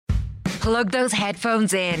Plug those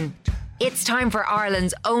headphones in. It's time for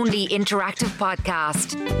Ireland's only interactive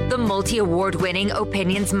podcast, the multi-award-winning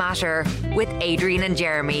Opinions Matter with Adrian and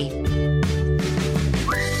Jeremy.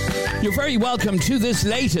 You're very welcome to this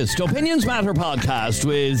latest Opinions Matter podcast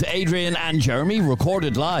with Adrian and Jeremy,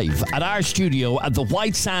 recorded live at our studio at the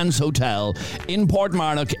White Sands Hotel in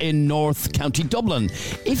Portmarnock in North County Dublin.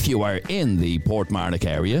 If you are in the Portmarnock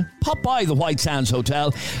area, pop by the White Sands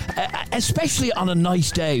Hotel, especially on a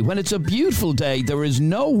nice day. When it's a beautiful day, there is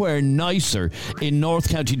nowhere nicer in North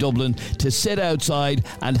County Dublin to sit outside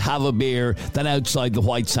and have a beer than outside the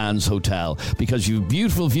White Sands Hotel, because you have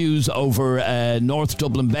beautiful views over North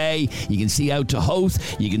Dublin Bay. You can see out to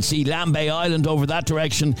Howth. You can see Lambay Island over that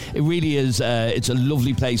direction. It really is, it's a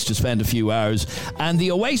lovely place to spend a few hours. And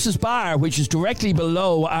the Oasis Bar, which is directly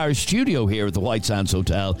below our studio here at the White Sands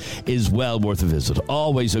Hotel, is well worth a visit.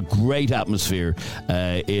 Always a great atmosphere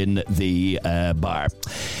in the bar.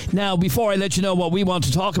 Now, before I let you know what we want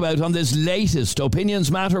to talk about on this latest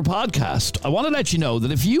Opinions Matter podcast, I want to let you know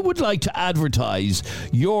that if you would like to advertise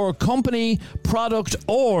your company, product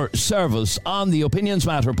or service on the Opinions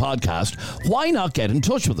Matter podcast, why not get in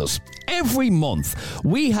touch with us? Every month,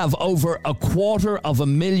 we have over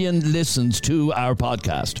 250,000 listens to our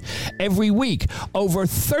podcast. Every week, over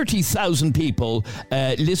 30,000 people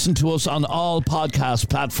listen to us on all podcast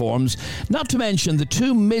platforms, not to mention the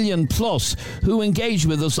 2 million plus who engage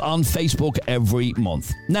with us on Facebook every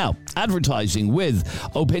month. Now, advertising with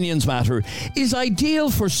Opinions Matter is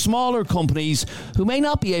ideal for smaller companies who may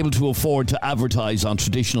not be able to afford to advertise on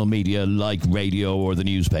traditional media like radio or the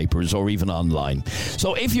newspapers or even online.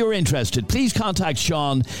 So if you're interested, please contact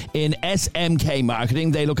Sean in SMK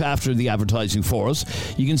Marketing. They look after the advertising for us.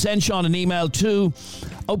 You can send Sean an email to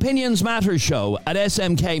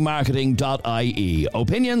opinionsmattershow@smkmarketing.ie,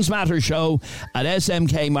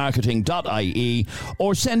 opinionsmattershow@smkmarketing.ie,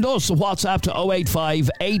 or send us a WhatsApp to 085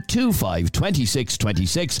 825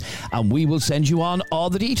 2626 and we will send you on all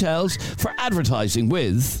the details for advertising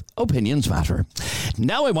with Opinions Matter.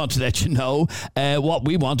 Now I want to let you know what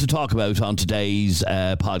we want to talk about on today's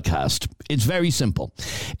podcast. It's very simple.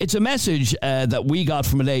 It's a message that we got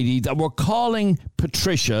from a lady that we're calling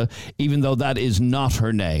Patricia, even though that is not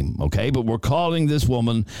her name, okay? But we're calling this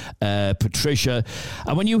woman Patricia.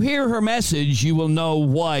 And when you hear her message, you will know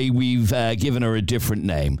why we've given her a different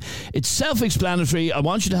name. It's self-explanatory. I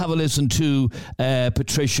want you to have a listen to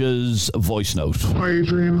Patricia's voice note. Hi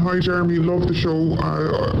Adrian, hi Jeremy, love the show.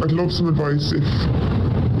 I'd love some advice if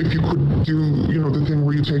you could do, the thing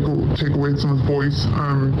where you take away someone's voice.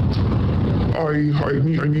 I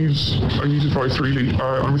need advice really.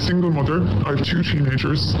 I'm a single mother. I have 2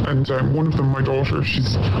 teenagers, and one of them, my daughter,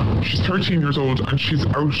 she's 13 years old and she's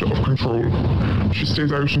out of control. She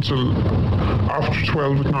stays out until after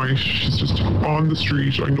 12 at night. She's just on the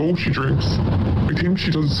street. I know she drinks. I think she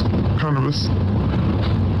does cannabis.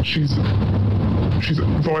 She's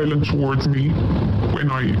violent towards me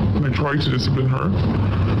when I try to discipline her.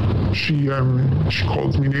 She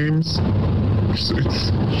calls me names.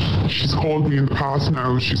 She's called me in the past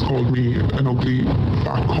now. She's called me an ugly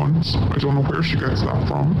fat cunt. I don't know where she gets that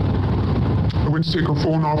from. I went to take her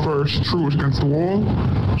phone off her. She threw it against the wall.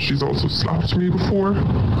 She's also slapped me before.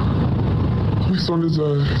 My son is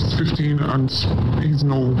 15 and he's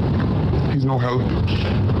no help.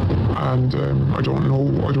 And I don't know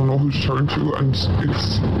who to turn to, and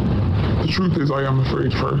the truth is I am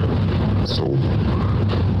afraid for her. So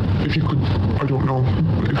if you could, I don't know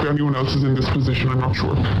if anyone else is in this position, I'm not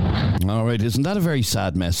sure. All right, isn't that a very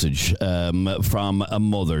sad message from a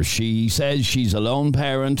mother? She says she's a lone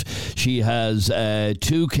parent. She has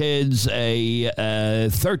 2 kids, a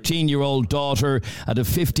 13-year-old daughter and a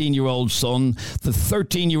 15-year-old son. The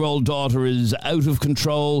 13-year-old daughter is out of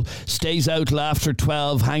control, stays out till after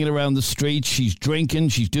 12, hanging around the streets. She's drinking,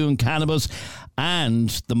 she's doing cannabis. And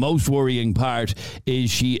the most worrying part is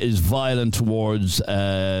she is violent towards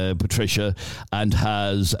Patricia and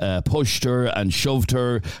has pushed her and shoved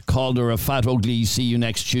her, called her a fat ugly, see you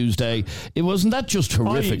next Tuesday. Wasn't that just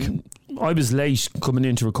horrific? I was late coming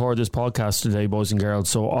in to record this podcast today, boys and girls,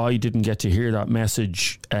 so I didn't get to hear that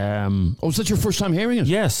message. Was that your first time hearing it?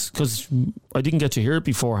 Yes, because I didn't get to hear it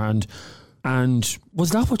beforehand. And was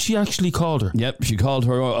that what she actually called her? Yep, she called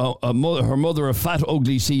her her mother a fat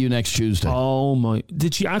ugly, see you next Tuesday. Oh my!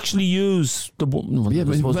 Did she actually use the? Well,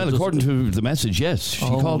 according to the message, yes, she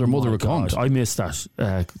called her mother a cunt. I missed that.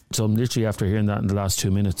 So I'm literally after hearing that in the last 2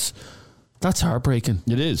 minutes. That's heartbreaking.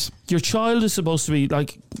 It is. Your child is supposed to be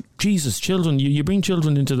like Jesus. Children, you bring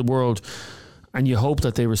children into the world, and you hope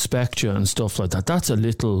that they respect you and stuff like that. That's a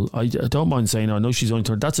little. I don't mind saying. I know she's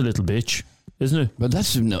only. That's a little bitch. isn't it? Well,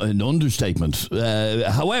 that's an understatement.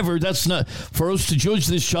 However, that's not for us to judge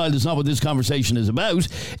this child. Is not what this conversation is about.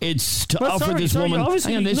 It's to offer this woman.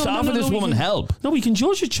 Offer this woman help. No, we can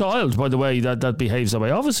judge a child by the way that behaves that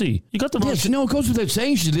way. Obviously, you got the right. Yes, no, it goes without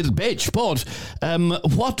saying she's a little bitch. But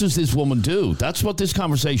what does this woman do? That's what this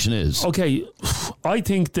conversation is. Okay, I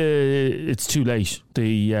think it's too late.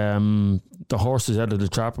 The horse is out of the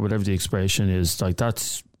trap, or whatever the expression is. Like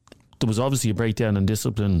that's. There was obviously a breakdown in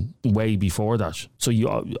discipline way before that. So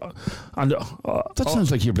that sounds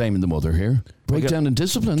like you're blaming the mother here. Breakdown in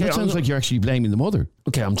discipline. That sounds like you're actually blaming the mother.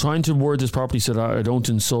 Okay, I'm trying to word this properly so that I don't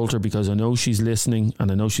insult her, because I know she's listening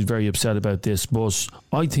and I know she's very upset about this. But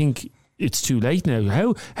I think it's too late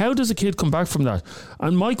now. How does a kid come back from that?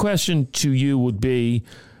 And my question to you would be,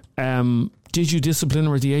 did you discipline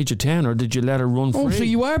her at the age of 10, or did you let her run free? Oh, so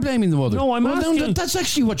you are blaming the mother? No, I'm asking. No, that's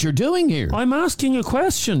actually what you're doing here. I'm asking a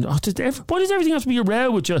question. Why does everything have to be a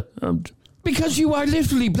row with you? Because you are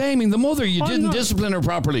literally blaming the mother. You didn't discipline her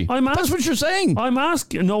properly. That's what you're saying. I'm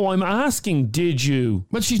asking, did you?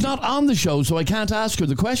 But she's not on the show, so I can't ask her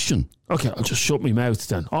the question. Okay, I'll just shut my mouth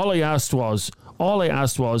then. All I asked was,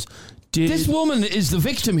 this woman is the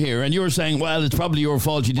victim here, and you're saying, well, it's probably your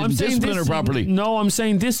fault. You didn't discipline her properly. No, I'm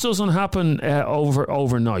saying this doesn't happen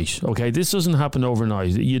overnight. Okay, this doesn't happen overnight.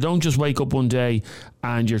 You don't just wake up one day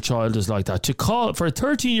and your child is like that. To call for a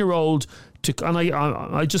 13-year-old. And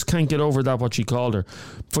I just can't get over that, what she called her.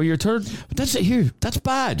 For your third... That's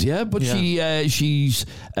bad, yeah? But yeah. She's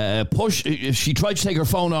pushed... She tried to take her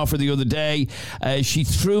phone off her the other day. She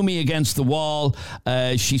threw me against the wall.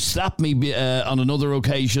 She slapped me on another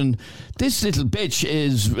occasion. This little bitch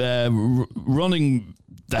is running...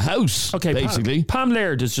 the house, okay, basically. Pam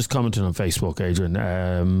Laird is just commenting on Facebook, Adrian.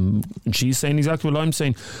 And she's saying exactly what I'm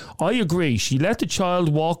saying. I agree. She let the child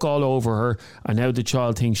walk all over her, and now the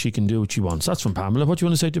child thinks she can do what she wants. That's from Pamela. What do you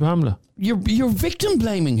want to say to Pamela? You're victim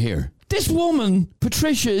blaming here. This woman,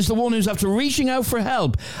 Patricia, is the one who's after reaching out for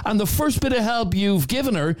help, and the first bit of help you've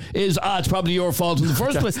given her is, it's probably your fault in the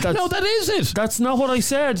first place. No, that is it. That's not what I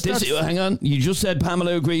said. Hang on. You just said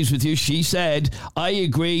Pamela agrees with you. She said, I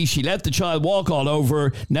agree. She let the child walk all over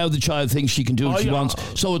her. Now the child thinks she can do what she wants.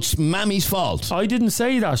 So it's Mammy's fault. I didn't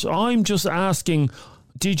say that. I'm just asking,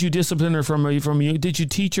 did you discipline her from you? Did you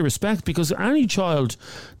teach her respect? Because any child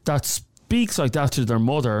that speaks like that to their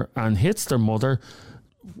mother and hits their mother,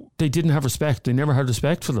 they didn't have respect. They never had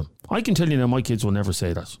respect for them. I can tell you now, my kids will never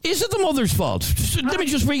say that. Is it the mother's fault? Let me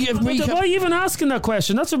just recap. Why even asking that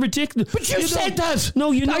question? That's a ridiculous... But you said that.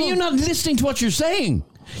 No, you know. Are you not listening to what you're saying?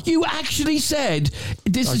 You actually said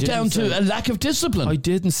this is down to a lack of discipline. I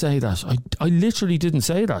didn't say that. I literally didn't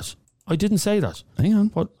say that. I didn't say that. Hang on.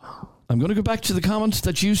 What? I'm going to go back to the comments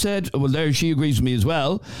that you said. Well, there, she agrees with me as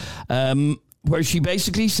well. Where she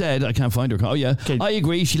basically said, I can't find her. Oh, yeah. Okay. I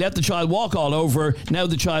agree. She let the child walk all over. Now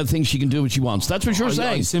the child thinks she can do what she wants. That's what you're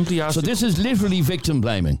saying. I simply asked. So this is literally victim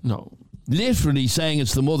blaming. No. Literally saying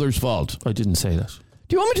it's the mother's fault. I didn't say that.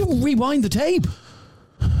 Do you want me to rewind the tape?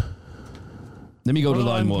 Let me go to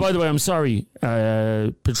line one. By the way, I'm sorry,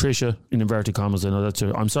 Patricia, in inverted commas. I know that's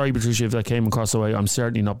I'm sorry, Patricia, if that came across the way. I'm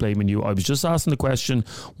certainly not blaming you. I was just asking the question,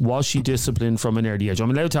 was she disciplined from an early age? I'm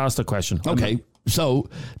allowed to ask the question. Okay. So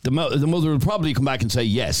the mother will probably come back and say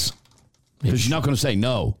yes. Because she's not going to say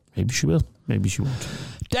no. Maybe she will. Maybe she won't.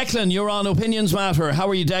 Declan, you're on Opinions Matter. How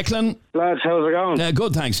are you, Declan? Lads, how's it going?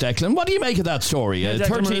 Good, thanks, Declan. What do you make of that story? A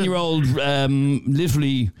 13-year-old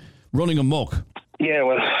literally running amok. Yeah,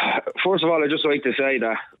 well, first of all, I'd just like to say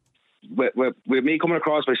that with me coming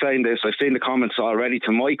across by saying this, I've seen the comments already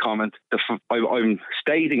to my comment. I'm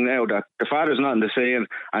stating now that the father's not in the scene,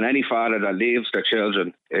 and any father that leaves their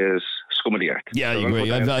children is scum of the earth. Yeah, I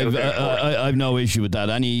agree. I've no issue with that.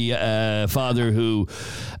 Any father who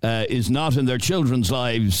is not in their children's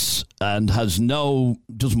lives and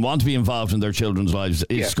doesn't want to be involved in their children's lives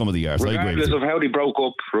is scum of the earth. Regardless of how they broke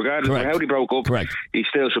up, Correct. He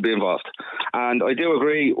still should be involved. And I do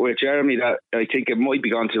agree with Jeremy that I think it might be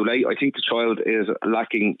gone too late. I think the child is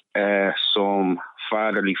lacking some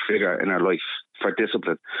fatherly figure in her life for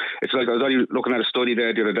discipline. It's like I was only looking at a study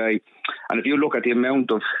there the other day, and if you look at the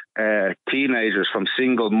amount of teenagers from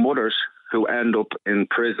single mothers who end up in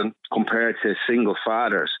prison compared to single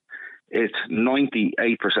fathers, it's 98%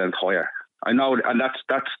 higher. I know, and that's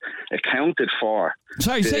accounted for.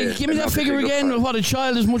 Sorry, give me that figure again. What, a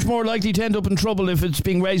child is much more likely to end up in trouble if it's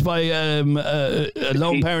being raised by a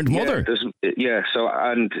lone parent mother. So,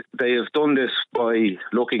 and they have done this by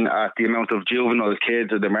looking at the amount of juvenile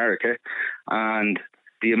kids in America, and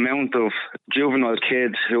the amount of juvenile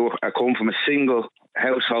kids who come from a single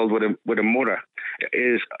household with a mother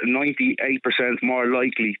is 98% more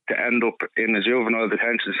likely to end up in a juvenile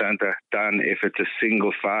detention centre than if it's a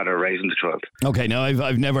single father raising the child. Okay, now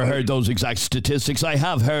I've never heard those exact statistics. I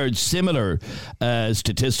have heard similar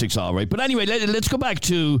statistics, all right. But anyway, let's go back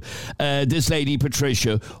to this lady,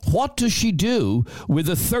 Patricia. What does she do with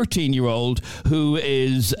a 13-year-old who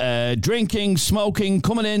is drinking, smoking,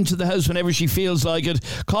 coming into the house whenever she feels like it,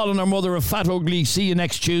 calling her mother a fat ugly, see you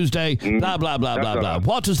next Tuesday, blah, blah, blah, blah, blah.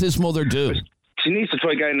 What does this mother do? She needs to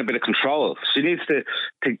try getting a bit of control. She needs to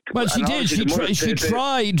well, she did. She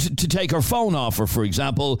tried to take her phone off her, for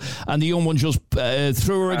example, and the young one just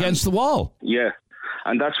threw her against the wall. Yeah.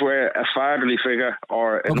 And that's where a fatherly figure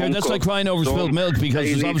or an uncle, that's like crying over spilled milk because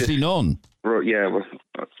there's obviously none. Yeah,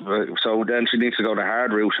 so then she needs to go the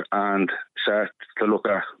hard route and start to look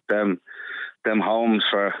at them homes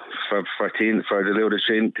for the little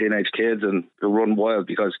teenage kids and to run wild,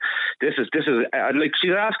 because this is like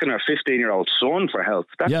she's asking her 15-year-old son for help.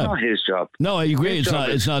 That's not his job. No, I agree.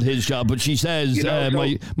 It's not his job. But she says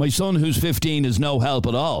my son who's 15 is no help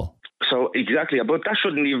at all. So exactly, but that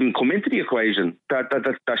shouldn't even come into the equation. That's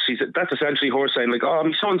essentially her saying like, "Oh,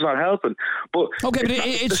 my son's not helping." But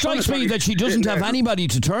it strikes me that she doesn't have anybody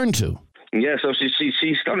to turn to. Yeah, so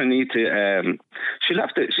she's going to need to. She's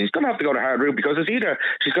going to have to go the hard route, because it's either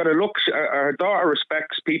she's got to look. Her daughter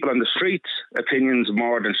respects people on the streets' opinions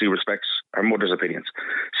more than she respects her mother's opinions.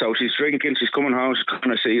 So she's drinking. She's coming home. She's going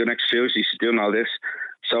to see you next Tuesday. She's doing all this.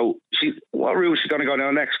 So what route is she going to go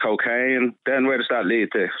down next? Cocaine. Then where does that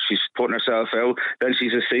lead to? She's putting herself out. Then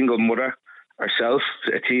she's a single mother herself,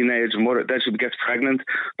 a teenage mother. Then she gets pregnant.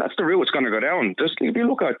 That's the route it's going to go down. Just if you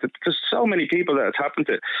look at it, there's so many people that it's happened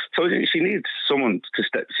to. So she needs someone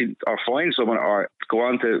to or find someone or go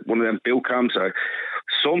on to one of them boot camps or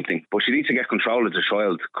something. But she needs to get control of the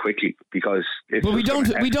child quickly, because we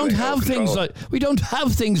don't have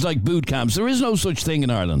things like boot camps. There is no such thing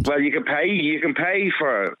in Ireland. Well, you can pay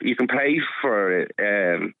for it.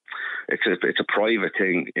 It's a private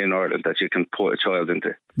thing in Ireland that you can put a child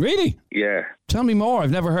into. Really? Yeah. Tell me more.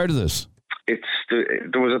 I've never heard of this.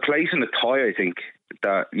 There was a place in the Thai, I think,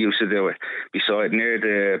 that used to do it beside near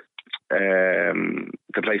the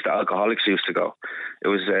place that alcoholics used to go. It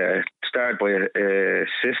was started by a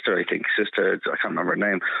sister, I think. Sister, I can't remember her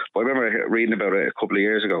name, but I remember reading about it a couple of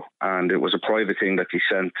years ago, and it was a private thing that he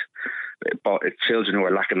sent children who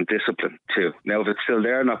are lacking discipline too. Now, if it's still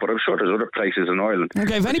there or not, but I'm sure there's other places in Ireland.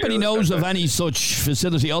 Okay, if anybody knows of any such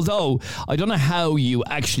facility, although I don't know how you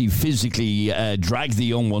actually physically drag the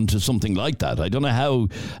young one to something like that. I don't know how,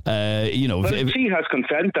 Well, she has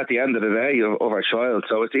consent at the end of the day of her child,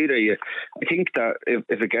 so it's either I think that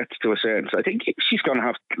if it gets to a certain, I think she's going to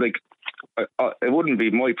have it wouldn't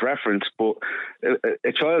be my preference, but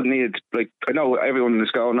a child needs, I know everyone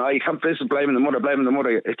is going, you can't visit blaming the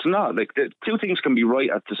mother. It's not, the two things can be right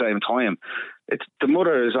at the same time. It's the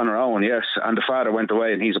mother is on her own, yes, and the father went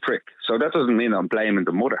away and he's a prick. So that doesn't mean I'm blaming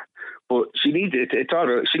the mother. But she needs to get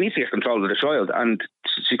control of the child, and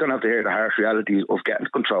she's going to have to hear the harsh realities of getting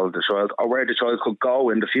control of the child, or where the child could go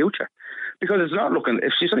in the future. Because it's not looking,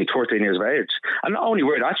 if she's only 13 years of age, and not only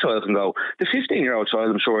where that child can go, the 15-year-old child,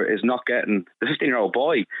 I'm sure, the 15-year-old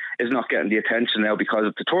boy is not getting the attention now because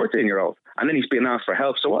of the 13-year-old. And then he's being asked for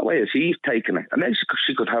help. So what way is he taking it? And then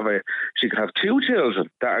she could have two children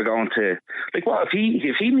that are going to, what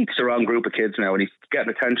if he meets the wrong group of kids now and he's getting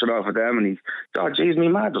attention off of them and he's, oh geez, my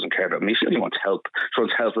mad doesn't care about me. She only wants help. She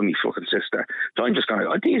wants help with me fucking sister. So I'm just going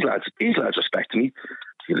to, these lads respect me.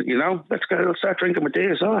 Let's start drinking with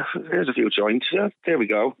this. Oh, there's a few joints. Yeah, there we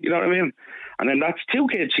go. You know what I mean? And then that's two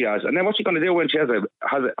kids she has. And then what's she going to do when she has a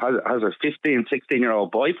 15,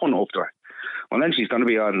 16-year-old boy put up to her? Well, then she's going to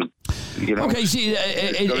be on, Okay, see,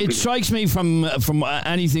 it strikes me from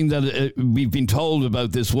anything that we've been told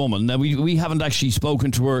about this woman. Now, we haven't actually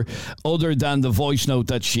spoken to her other than the voice note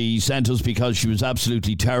that she sent us, because she was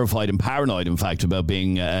absolutely terrified and paranoid, in fact, about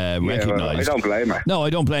being recognised. Well, I don't blame her. No, I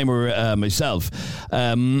don't blame her myself.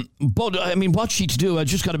 But, I mean, what's she to do? I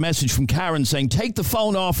just got a message from Karen saying, take the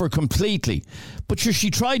phone off her completely. But she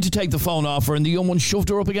tried to take the phone off her and the young one shoved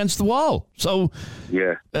her up against the wall. So,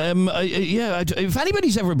 if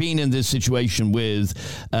anybody's ever been in this situation with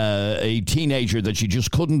a teenager that you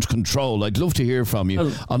just couldn't control, I'd love to hear from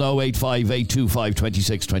you on 085 825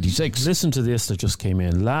 2626. Listen to this that just came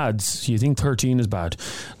in. Lads, you think 13 is bad?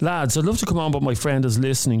 Lads, I'd love to come on, but my friend is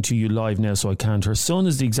listening to you live now, so I can't. Her son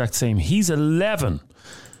is the exact same. He's 11,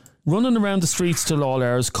 running around the streets till all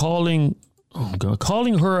hours, calling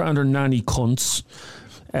her and her nanny cunts.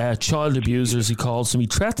 Child abusers, he calls them. He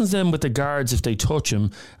threatens them with the guards if they touch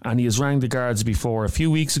him, and he has rang the guards before. A few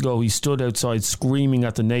weeks ago, he stood outside screaming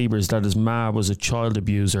at the neighbours that his ma was a child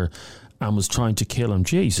abuser and was trying to kill him.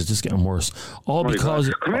 Jesus, this is getting worse. All because...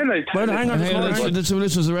 hang on. Listen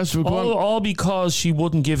to the rest of it. All because she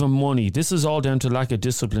wouldn't give him money. This is all down to lack of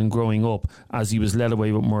discipline growing up as he was led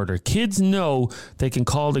away with murder. Kids know they can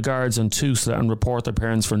call the guards on Tusla and report their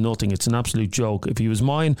parents for nothing. It's an absolute joke. If he was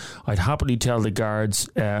mine, I'd happily tell the guards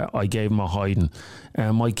I gave him a hiding.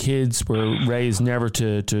 My kids were raised never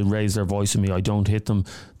to raise their voice at me. I don't hit them.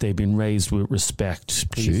 They've been raised with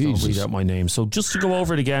respect. Please don't read out my name. So just to go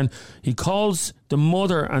over it again, he calls the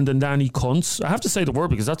mother and the nanny cunts. I have to say the word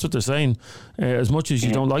because that's what they're saying. As much as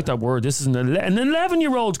you don't like that word, this is an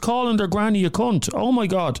 11-year-old calling their granny a cunt. Oh my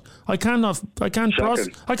God, I can't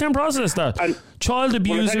process that. And child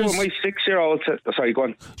abusers. Well, my 6-year-old said, sorry, go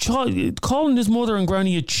on. Calling his mother and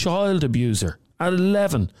granny a child abuser at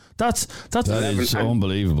 11. That is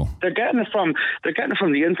unbelievable. They're getting it from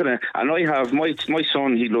the internet. And I have my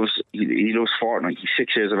son. He loves Fortnite. He's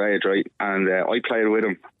 6 years of age, right? And I played with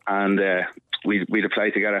him, and we'd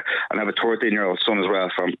play together. And I have a 13-year-old son as well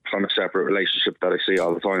from a separate relationship that I see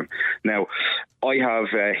all the time. Now, I have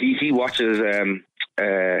he watches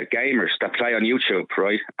gamers that play on YouTube,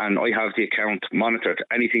 right? And I have the account monitored.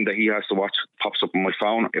 Anything that he has to watch pops up on my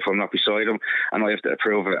phone if I'm not beside him, and I have to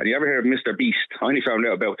approve it. And you ever heard of Mr. Beast? I only found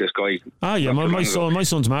out about this guy. Ah, yeah, my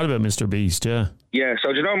son's mad about Mr. Beast, yeah. Yeah,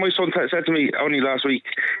 so do you know, my son said to me only last week,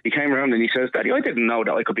 he came around and he says, Daddy, I didn't know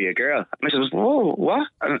that I could be a girl. And I says, whoa, what?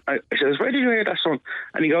 And I says, where did you hear that, son?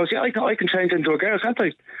 And he goes, yeah, I can change into a girl, can't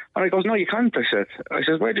I? And I goes, no, you can't, I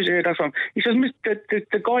says, where did you hear that from? He says,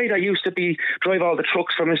 the guy that used to drive all the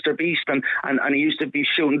trucks for Mr. Beast, and he used to be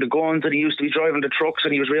shooting the guns, and he used to be driving the trucks,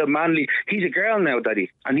 and he was real manly. He's a girl now,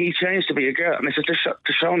 Daddy, and he changed to be a girl. And I said, they're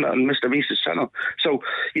showing that on Mr. Beast's channel. So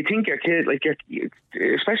you think your kid,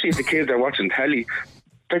 especially if the kids are watching telly,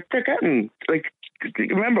 they're getting,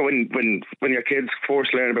 remember when your kids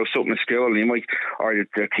first learn about something at school, and or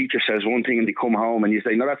the teacher says one thing and they come home and you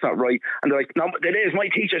say, no, that's not right, and they're like, no, it is, my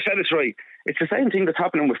teacher said it's right. It's the same thing that's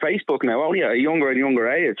happening with Facebook now. Oh yeah, a younger and younger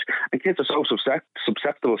age, and kids are so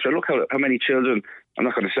susceptible. So look how many children, I'm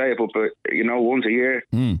not going to say it, but once a year,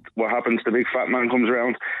 what happens? The big fat man comes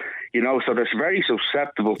around. So they're very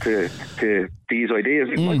susceptible to these ideas.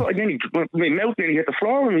 My mouth nearly hit the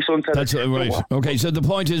floor when my son said that's right. Okay, so the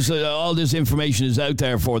point is all this information is out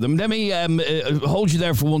there for them. Let me hold you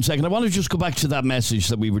there for 1 second. I want to just go back to that message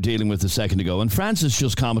that we were dealing with a second ago. And Francis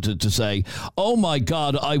just commented to say, oh my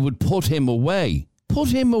God, I would put him away. Put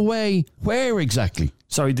him away where exactly?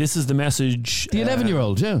 Sorry, this is the message. The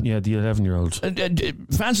 11-year-old, yeah. Yeah, the 11-year-old.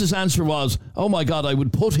 Francis' answer was, oh my God, I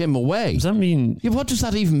would put him away. Does that mean... Yeah, what does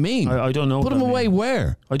that even mean? I don't know. Put him away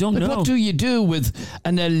where? I don't know. What do you do with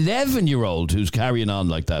an 11-year-old who's carrying on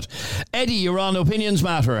like that? Eddie, you're on Opinions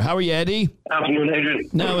Matter. How are you, Eddie? Afternoon, Adrian.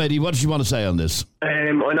 Now, Eddie, what did you want to say on this?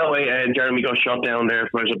 I know Jeremy got shot down there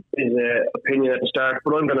for his opinion at the start,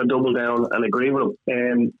 but I'm going to double down and agree with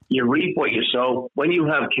him. You reap what you sow. When you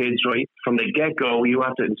have kids, right, from the get-go, you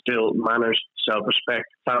have to instill manners, self-respect,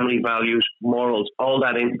 family values, morals, all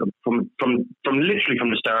that into them from literally from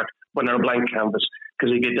the start when they're a blank canvas.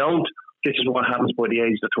 Because if you don't, this is what happens by the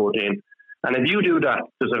age of 14. And if you do that,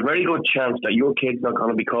 there's a very good chance that your kid's not going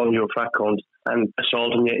to be calling you a fat cunt and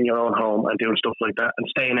assaulting you in your own home and doing stuff like that and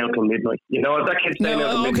staying out till midnight. If that kid's staying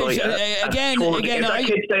out till midnight... if that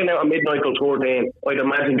kid's staying out at midnight till 14, I'd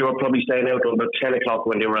imagine they were probably staying out till about 10 o'clock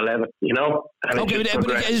when they were 11,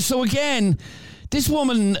 And so again... This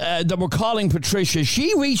woman that we're calling Patricia,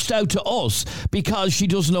 she reached out to us because she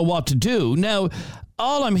doesn't know what to do. Now,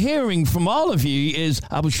 all I'm hearing from all of you is,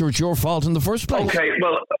 I was sure it's your fault in the first place. Okay,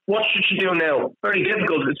 well, what should she do now? Very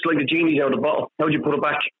difficult. It's like a genie's out of the bottle. How do you put it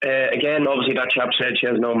back? Again, obviously that chap said she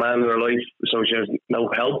has no man in her life, so she has no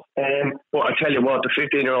help. But I tell you what, the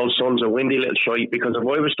 15-year-old son's a windy little shite, because if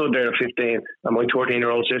I was stood there at 15 and my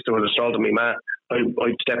 13-year-old sister was assaulting me, man,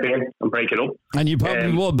 I'd step in and break it up. And you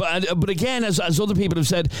probably would. But again, as other people have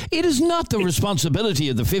said, it is not the responsibility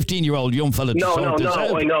of the 15-year-old young fella to sort this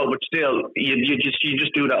out. I know, but still, you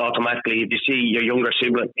just do that automatically. If you see your younger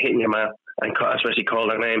sibling hitting your man, and especially call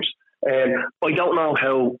their names. I don't know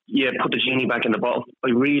how you put the genie back in the bottle. I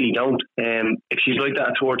really don't. If she's like that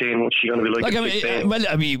at 14, what's she going to be like at 16?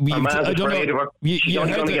 I don't know. She's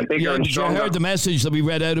only going to get bigger and stronger. You heard the message that we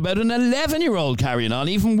read out about an 11-year-old carrying on,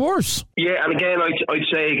 even worse. Yeah, and again, I'd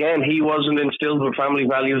say again, he wasn't instilled with family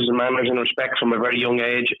values and manners and respect from a very young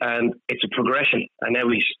age, and it's a progression. And now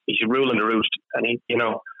he's ruling the roost, and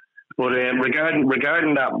But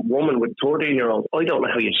regarding that woman with 14-year-old, I don't know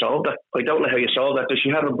how you solve that. Does she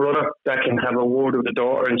have a brother that can have a word with the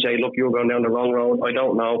daughter and say, look, you're going down the wrong road? I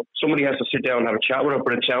don't know. Somebody has to sit down and have a chat with her,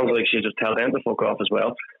 but it sounds like she just tell them to fuck off as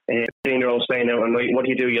well. 15-year-old staying out at night, what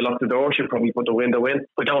do? You lock the door, she'll probably put the window in.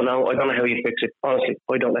 I don't know how you fix it. Honestly,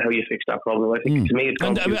 I don't know how you fix that problem. I think to me it's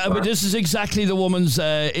gone too far. But this is exactly the woman's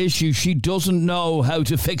issue. She doesn't know how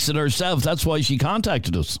to fix it herself. That's why she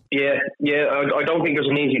contacted us. Yeah. I don't think there's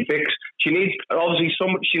an easy fix. She needs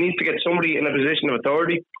to get somebody in a position of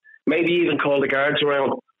authority, maybe even call the guards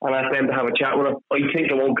around and ask them to have a chat with her. I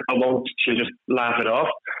think I won't. She'll just laugh it off.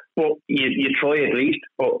 But you try at least.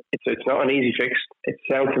 But it's not an easy fix. It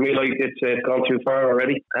sounds to me like it's gone too far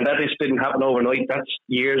already. And that just didn't happen overnight. That's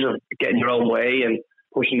years of getting your own way and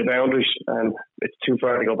pushing the boundaries, and it's too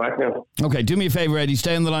far to go back now. Okay, do me a favour, Eddie.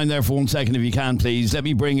 Stay on the line there for 1 second if you can, please. Let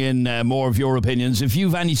me bring in more of your opinions. If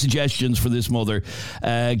you've any suggestions for this mother,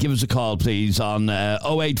 give us a call, please, on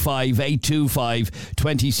 085 825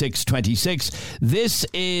 2626. This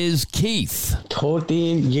is Keith.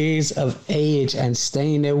 13 years of age and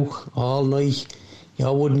staying out all night. I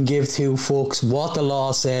wouldn't give two fucks what the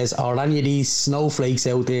law says or any of these snowflakes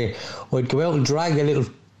out there. I'd go out and drag a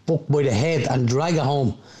little fuck by the head and drag it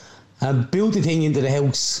home and boot the thing into the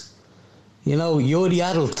house. You're the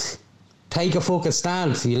adult. Take a fucking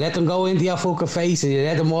stand. You let them go into your fucking face and you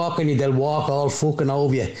let them walk and they'll walk all fucking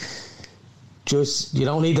over you. You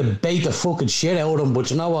don't need to bait the fucking shit out of them, but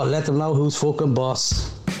you know what? Let them know who's fucking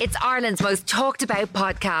boss. It's Ireland's most talked about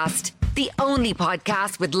podcast. The only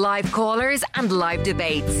podcast with live callers and live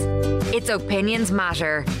debates. It's Opinions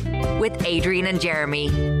Matter with Adrian and Jeremy.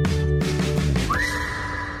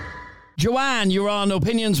 Joanne, you're on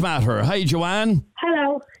Opinions Matter. Hi, Joanne.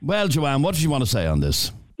 Hello. Well, Joanne, what did you want to say on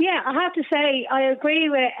this? Yeah, I have to say, I agree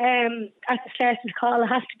with, at the start of the call, it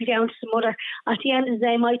has to be down to the mother. At the end of the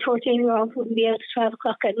day, my 13-year-old wouldn't be out at 12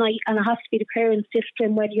 o'clock at night, and it has to be the parents'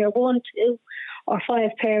 discipline, whether you're 1, 2 or 5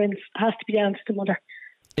 parents, it has to be down to the mother.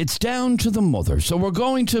 It's down to the mother, so we're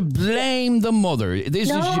going to blame the mother.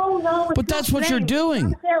 No, but that's what you're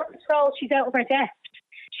doing. She's out of her depth.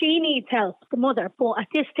 She needs help, the mother. But at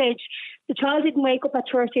this stage, the child didn't wake up at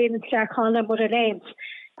 13 and start calling her mother names.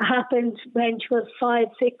 It happened when she was 5,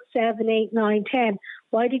 6, 7, 8, 9, 10.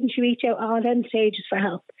 Why didn't she reach out at all them stages for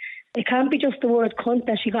help? It can't be just the word cunt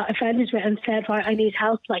that she got offended with and said, right, I need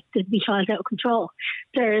help, like the child's out of control.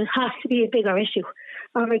 There has to be a bigger issue.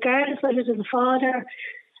 And regardless whether it's a father,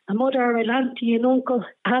 a mother, or an auntie, an uncle,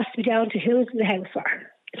 it has to be down to who's in the house for her.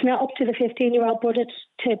 It's not up to the 15-year-old brother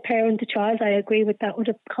to parent the child. I agree with that with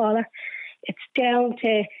a caller. It's down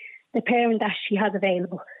to the parent that she has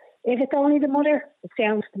available. If it's only the mother, it's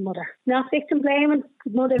down to the mother. Not victim blaming.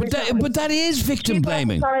 But that is victim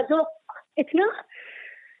blaming. It's not.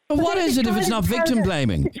 But what is it if it's not victim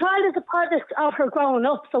blaming? The child is a product of her growing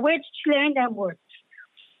up. So where did she learn them words?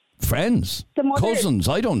 Friends, cousins,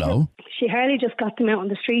 I don't know. She hardly just got them out on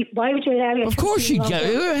the street. Why would you allow your Of course you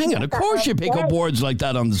hang on, of course you pick up words like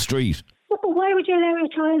that on the street. But why would you allow your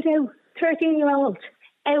child out, 13-year-old,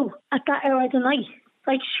 out at that hour of the night?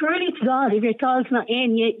 Like, surely to God, if your child's not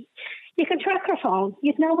in, you can track her phone.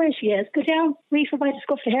 You'd know where she is. Go down, reach her by the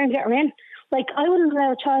scuff of her hair and get her in. Like, I wouldn't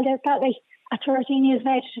allow a child out that way at 13 years of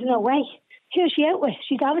age. There's no way. Who's she out with?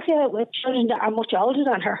 She's obviously out with children that are much older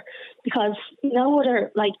than her, because no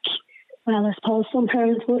other, like, well, I suppose some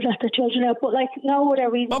parents would let their children out, but like no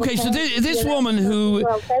other reason. Okay, so this woman who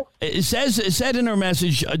said in her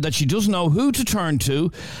message that she doesn't know who to turn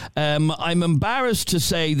to. I'm embarrassed to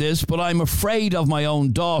say this, but I'm afraid of my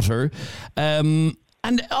own daughter.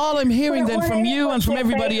 And all I'm hearing then from you and from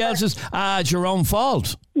everybody else is, it's your own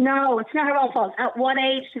fault. No, it's not her own fault. At what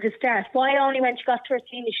age did it start? Why only when she got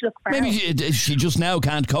 13 did she look for Maybe she just now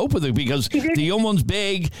can't cope with it because the young one's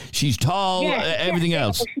big, she's tall, everything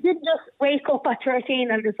else. But she didn't just wake up at 13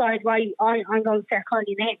 and decide, right, I'm going to start calling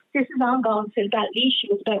you names. This is ongoing till at least she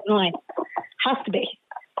was about 9. Has to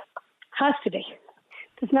be.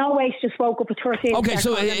 There's no way she just woke up at 13. Okay,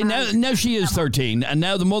 so now she is 13, and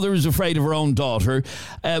now the mother is afraid of her own daughter.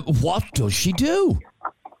 What does she do?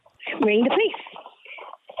 Ring the police.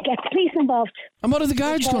 Get the police involved. And what are the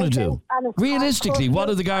guards going to do? Realistically, what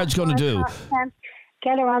are the guards going to do?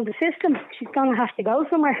 Get her on the system. She's going to have to go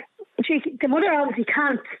somewhere. The mother obviously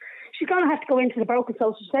can't. She's going to have to go into the broken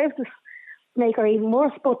social services, make her even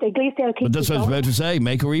worse, but at least they'll keep. But that's what I was about to say,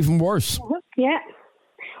 make her even worse. Mm-hmm. Yeah.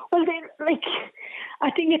 Well, I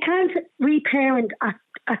think you can't reparent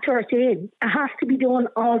at 13. It has to be done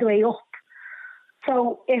all the way up.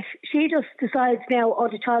 So if she just decides now,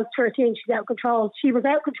 the child's 13, she's out of control. She was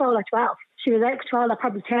out of control at 12. She was out of control at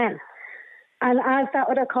probably 10. And as that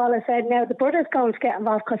other caller said, now the brother's going to get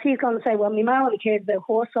involved because he's going to say, well, my mum only cares about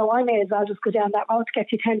her, so I may as well just go down that road to get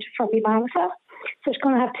the attention from my mum as well. So she's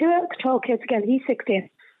going to have 2 out of control kids again. He's 16.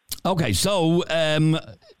 Okay, so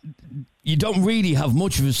you don't really have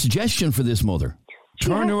much of a suggestion for this mother.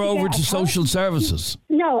 Turn her over to social services.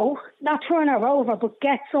 No, not turn her over, but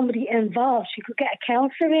get somebody involved. She could get a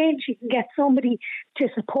counsellor in. She can get somebody to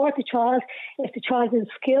support the child. If the child's in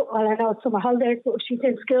school, well, I know it's summer holidays, but if she's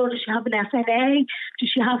in school, does she have an SNA? Does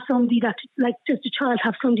she have somebody that, like, does the child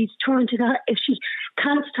have somebody to turn to that? If she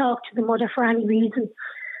can't talk to the mother for any reason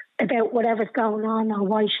about whatever's going on or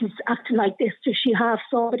why she's acting like this, does she have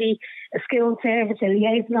somebody, a school service, a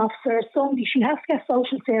liaison officer, somebody? She has to get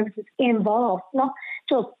social services involved, not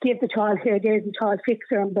just give the child here, there's the child, fix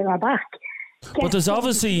her and bring her back. But there's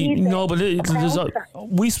obviously Adrian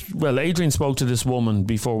spoke to this woman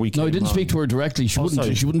before we came. No, I didn't speak to her directly. She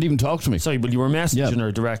wouldn't even talk to me. Sorry, but you were messaging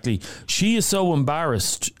her directly. She is so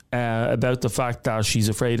embarrassed about the fact that she's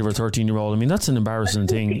afraid of her 13-year-old. I mean, that's an embarrassing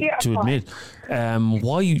thing to admit.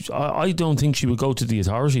 Why? I don't think she would go to the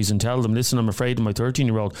authorities and tell them, listen, I'm afraid of my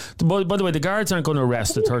 13-year-old. By the way, the guards aren't going to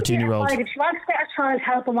arrest a 13-year-old. If she wants to get her child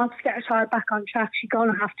help and wants to get her child back on track, she's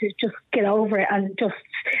going to have to just get over it and just...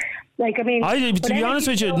 Like, I mean, to be honest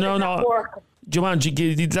with you, no, Joanne,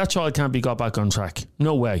 that child can't be got back on track.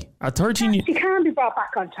 No way. At 13, she can be brought back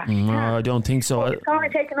on track. No, I don't think so. But it's going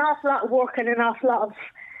to take an awful lot of work and an awful lot of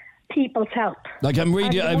people's help. Like I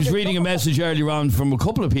was reading a message earlier on from a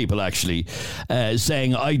couple of people actually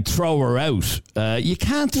saying I'd throw her out. You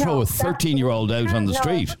can't throw a 13-year-old out on the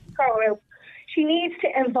street. Throw her out. She needs to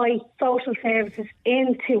invite social services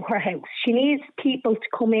into her house. She needs people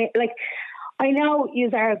to come in. Like, I know you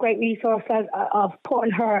are a great resource of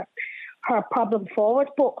putting her problem forward,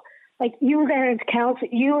 but like, you there into counsel,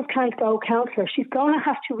 you can't go counsellor. She's going to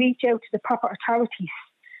have to reach out to the proper authorities.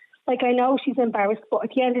 Like, I know she's embarrassed, but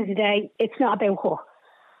at the end of the day, it's not about her.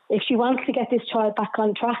 If she wants to get this child back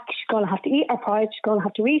on track, she's going to have to eat her pride. She's going to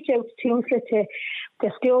have to reach out to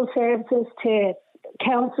the school services, to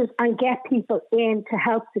counsellors, and get people in to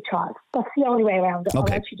help the child. That's the only way around it.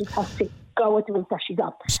 Okay. Or she just has to go with the route that she's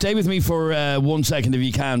on. Stay with me for 1 second if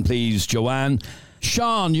you can, please, Joanne.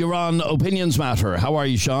 Sean, you're on Opinions Matter. How are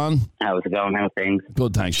you, Sean? How's it going? How's things?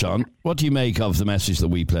 Good, thanks, Sean. What do you make of the message that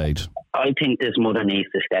we played? I think this mother needs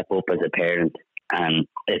to step up as a parent, and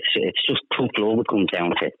it's just tough love it comes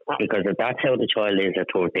down to, because if that's how the child is at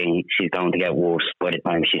 13, she's going to get worse by the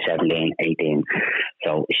time she's 17, 18.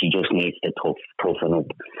 So she just needs to toughen up.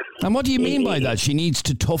 And what do you mean by that? She needs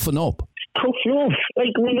to toughen up? Tough love.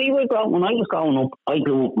 Like, when I was growing up, I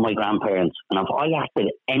grew up with my grandparents, and if I acted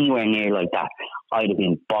anywhere near like that, I'd have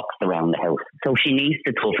been boxed around the house. So she needs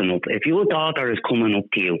to toughen up. If your daughter is coming up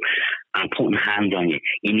to you and putting hands on you,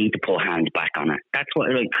 you need to put hands back on her. That's what,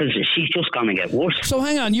 because she's just going to get worse. So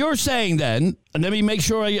hang on, you're saying then, and let me make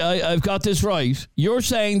sure I've got this right, you're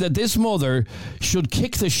saying that this mother should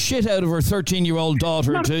kick the shit out of her 13-year-old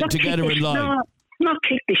daughter to get her in line? Not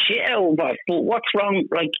kick the shit out of her, but what's wrong?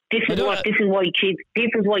 Like, this is why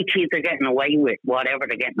kids are getting away with whatever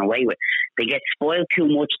they're getting away with. They get spoiled too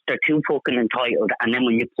much. They're too fucking entitled. And then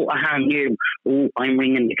when you put a hand near them, oh, I'm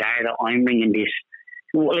ringing the Garda, I'm ringing this.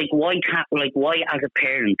 Why as a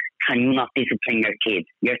parent can you not discipline your kids?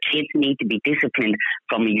 Your kids need to be disciplined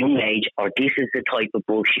from a young age, or this is the type of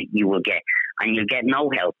bullshit you will get, and you'll get no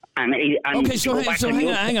help. Okay, so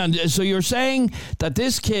hang on. So you're saying that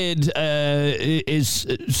this kid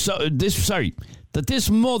that this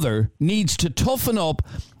mother needs to toughen up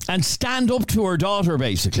and stand up to her daughter,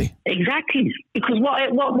 basically. Exactly, because what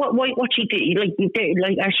she did,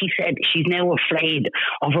 like as she said, she's now afraid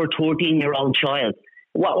of her 13-year-old child.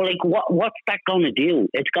 What's that going to do?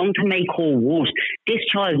 It's going to make her worse. This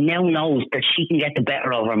child now knows that she can get the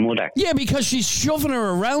better of her mother. Yeah, because she's shoving her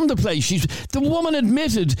around the place. The woman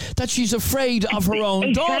admitted that she's afraid of her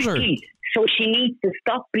own daughter. So she needs to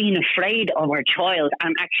stop being afraid of her child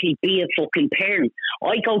and actually be a fucking parent.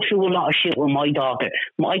 I go through a lot of shit with my daughter.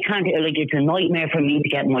 I can't, it's a nightmare for me to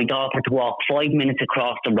get my daughter to walk 5 minutes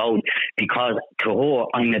across the road, because to her,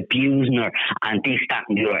 I'm abusing her and this, that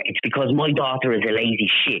and the other. It's because my daughter is a lazy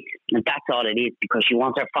shit. And that's all it is, because she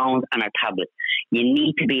wants her phones and her tablets. You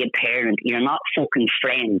need to be a parent. You're not fucking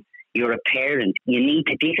friends. You're a parent. You need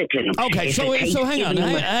to discipline them. Okay, so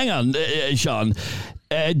hang on, Sean.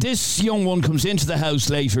 This young one comes into the house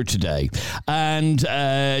later today, and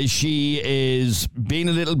she is being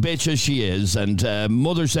a little bitch as she is, and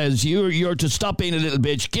mother says, you're to stop being a little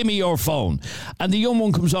bitch, give me your phone. And the young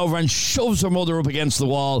one comes over and shoves her mother up against the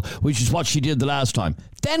wall, which is what she did the last time.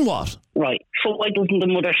 Then what? Right. So why doesn't the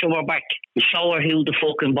mother show her back? Show her who the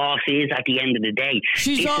fucking boss is at the end of the day.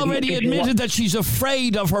 She's already admitted that she's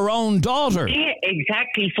afraid of her own daughter. Yeah,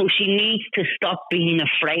 exactly. So she needs to stop being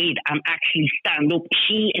afraid and actually stand up.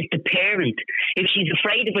 She is the parent. If she's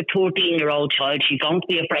afraid of a 13-year-old child, she's going to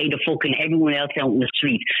be afraid of fucking everyone else out in the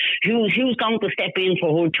street. Who's going to step in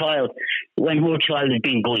for her child when her child is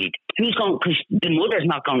being bullied? Because the mother's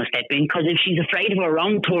not going to step in, because if she's afraid of her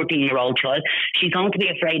own 13-year-old child, she's going to be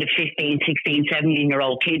afraid of 15, 16,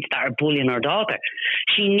 17-year-old kids that are bullying her daughter.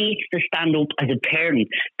 She needs to stand up as a parent.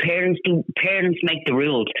 Parents make the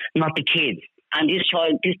rules, not the kids. And this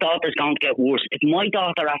daughter's going to get worse. If my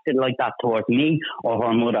daughter acted like that towards me or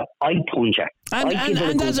her mother, I'd punch her.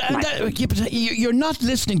 You're not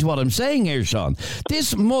listening to what I'm saying here, Sean.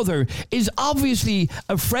 This mother is obviously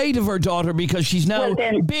afraid of her daughter because she's now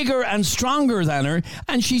bigger and stronger than her,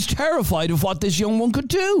 and she's terrified of what this young one could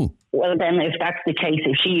do. Well, then, if that's the case,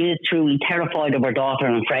 if she is truly terrified of her daughter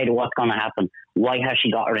and afraid of what's going to happen, why has she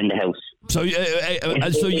got her in the house? So,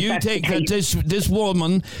 you think that this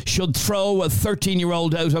woman should throw a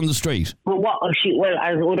 13-year-old out on the street? Well,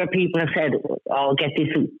 as other people have said, I'll get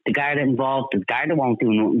the Garda involved. The Garda won't do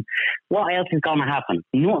nothing. What else is going to happen?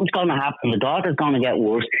 Nothing's going to happen. The daughter's going to get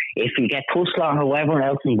worse. If you get Tuskler or whoever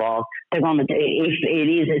else involved, they're going to. If it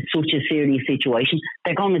is such a serious situation,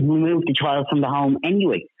 they're going to remove the child from the home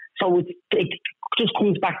anyway. So it just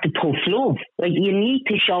comes back to tough love. Like, you need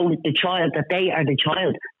to show the child that they are the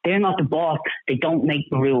child. They're not the boss. They don't make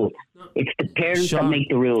the rules. It's the parents that make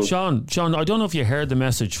the rules. Sean, I don't know if you heard the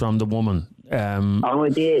message from the woman. I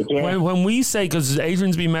did, yeah. When we say, because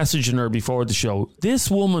Adrian's been messaging her before the show,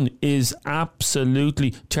 this woman is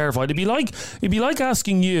absolutely terrified. It'd be like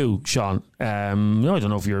asking you, Sean, I don't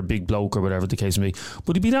know if you're a big bloke or whatever the case may be,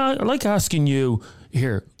 but it'd be like asking you,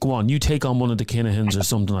 here, go on, you take on one of the Kinahans or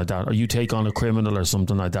something like that, or you take on a criminal or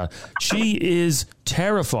something like that. She is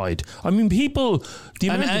terrified. I mean, people...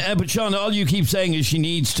 but Sean, all you keep saying is she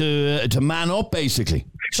needs to man up, basically.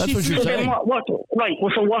 That's what you're saying. Right.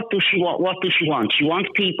 Well, so what does she want? What does she want? She wants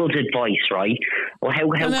people's advice, right? Well, how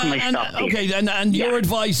can I stop this? Okay, and your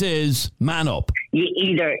advice is man up. You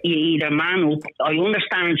either man up. I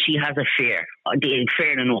understand she has a fear.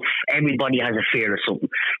 Fair enough. Everybody has a fear of something.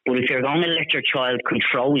 But if you're going to let your child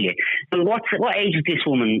control you, well, what age is this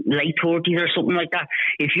woman? Late 30s or something like that?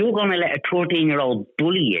 If you're going to let a 13-year-old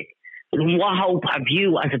bully you, what hope have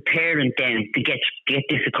you as a parent then to get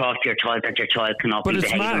this across to your child, that your child cannot be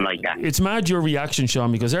behaving like that? It's mad your reaction,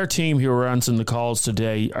 Sean, because our team who are answering the calls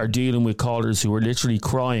today are dealing with callers who are literally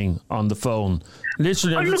crying on the phone.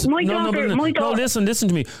 Literally, my daughter. No, listen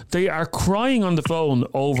to me. They are crying on the phone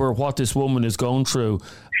over what this woman is going through.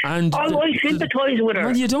 And I sympathise with her.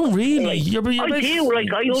 Well, you don't really. I do.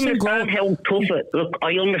 I understand how tough it. Look,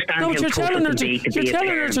 I understand how tough it can be to be a parent. You're telling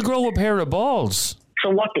her to grow a pair of balls. So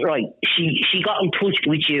what? Right, she got in touch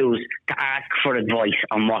with you to ask for advice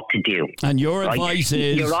on what to do. And your advice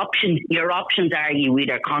is your options are you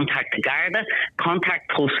either contact the Garda,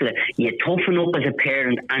 contact Tuskler, you toughen up as a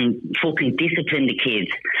parent and fucking discipline the kids.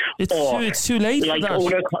 It's too late. Like for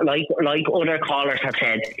that. like other callers have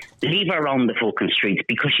said, leave her on the fucking streets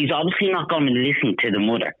because she's obviously not going to listen to the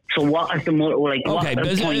mother. So what is the mother like? Okay,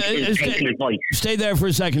 what point is taking advice? Stay there for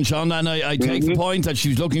a second, Sean. And I take the point that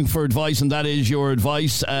she's looking for advice, and that is your advice.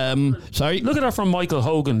 Sorry. Look at that from Michael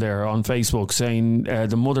Hogan there on Facebook saying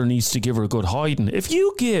the mother needs to give her a good hiding. If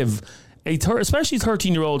you give especially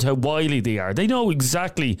 13-year-olds how wily they are, they know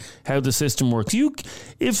exactly how the system works.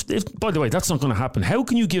 If by the way, that's not going to happen. How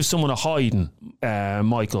can you give someone a hiding,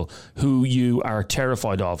 Michael, who you are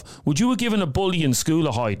terrified of? Would you have given a bully in school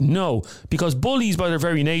a hiding? No, because bullies by their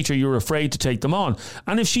very nature, you're afraid to take them on.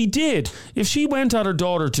 And if she went at her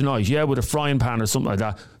daughter tonight, with a frying pan or something like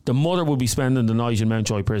that, the mother will be spending the night in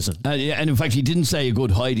Mountjoy prison. And in fact, he didn't say a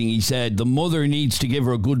good hiding. He said the mother needs to give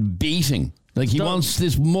her a good beating. Like he wants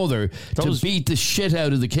this mother to beat the shit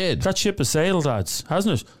out of the kid. That ship has sailed, lads,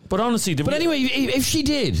 hasn't it? But honestly... Anyway, if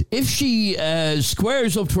she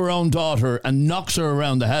squares up to her own daughter and knocks her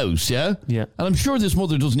around the house, yeah? And I'm sure this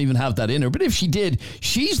mother doesn't even have that in her, but if she did,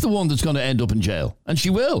 she's the one that's going to end up in jail. And she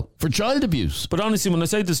will, for child abuse. But honestly, when I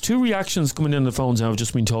say there's two reactions coming in on the phones now, I've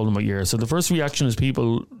just been told in my ear. So the first reaction is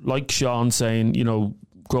people like Sean saying,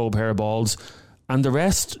 grow a pair of balls. And the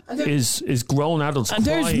rest is grown adults. And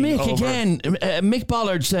there's Mick again. Mick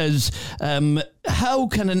Bollard says, how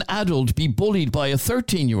can an adult be bullied by a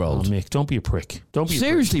 13-year-old? Oh, Mick, don't be a prick.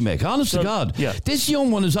 Seriously, Mick, honest to God. Yeah. This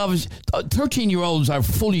young one is obviously... 13-year-olds are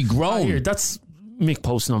fully grown. That's... Mick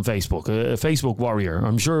posting on Facebook, a Facebook warrior.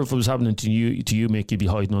 I'm sure if it was happening to you, Mick, you'd be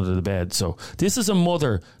hiding under the bed. So this is a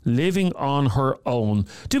mother living on her own.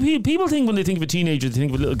 Do people think when they think of a teenager, they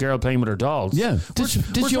think of a little girl playing with her dolls? Yeah,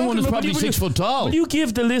 this young one is probably 6 foot tall. Will you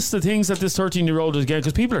give the list of things that this 13-year-old is getting?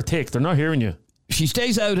 Because people are thick, they're not hearing you. She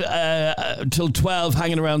stays out till 12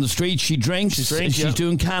 hanging around the street. She drinks. She's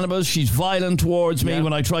doing cannabis. She's violent towards me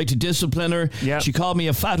when I try to discipline her. Yeah. She called me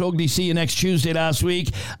a fat, ugly see you next Tuesday last week.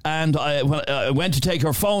 And I went to take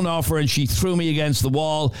her phone off her and she threw me against the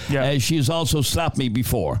wall. Yeah. She has also slapped me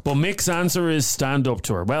before. But Mick's answer is stand up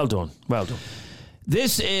to her. Well done. Well done.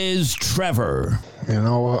 This is Trevor. You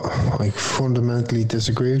know what? I fundamentally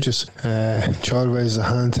disagree with you. Child raises a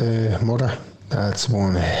hand to mother. That's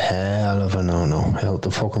one hell of a no-no. Out the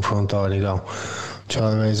fucking front door they go.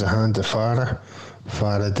 Child raises a hand to father.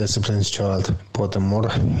 Father disciplines child. But the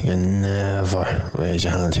mother, you never raise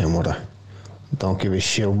your hand to your mother. Don't give a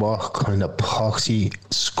shit what kind of poxy,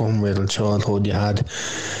 scum-riddled childhood you had.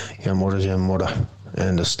 Your mother's your mother.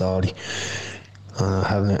 End of story.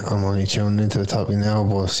 I'm only tuning into the topic now,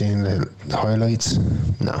 but seeing the highlights,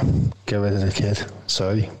 no. Get rid of the kid.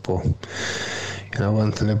 Sorry, but... I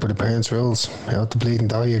want to live by the parents' rules. Out the bleeding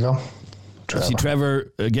door you go. Trevor. See,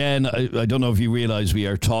 Trevor, again, I don't know if you realise we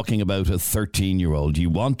are talking about a 13-year-old. You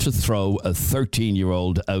want to throw a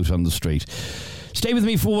 13-year-old out on the street. Stay with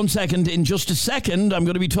me for 1 second. In just a second, I'm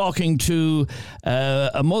going to be talking to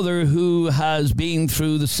a mother who has been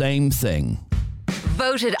through the same thing.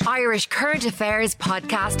 Voted Irish Current Affairs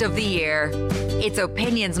Podcast of the Year. It's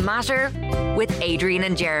Opinions Matter with Adrian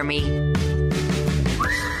and Jeremy.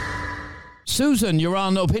 Susan, you're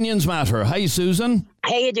on Opinions Matter. Hi, Susan.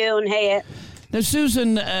 How you doing? Hey. Now,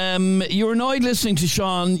 Susan, you were annoyed listening to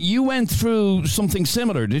Sean. You went through something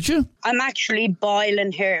similar, did you? I'm actually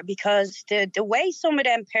boiling here because the way some of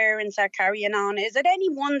them parents are carrying on, is it any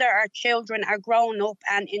wonder our children are growing up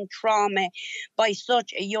and in trauma by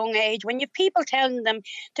such a young age when you've people telling them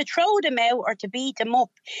to throw them out or to beat them up?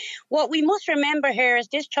 What we must remember here is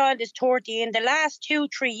this child is 13. The last 2-3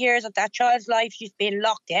 years of that child's life, she's been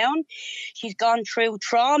locked down. She's gone through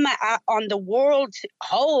trauma on the world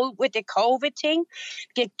whole with the COVID thing.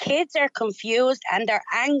 The kids are confused and they're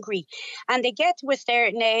angry, and they get to a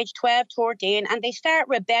certain age, 12, 13, and they start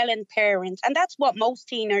rebelling parents, and that's what most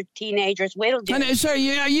teenagers will do. And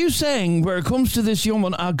sorry, are you saying where it comes to this young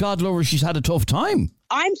one, God love her, she's had a tough time?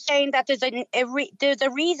 I'm saying that there's a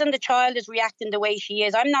reason the child is reacting the way she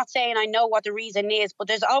is. I'm not saying I know what the reason is, but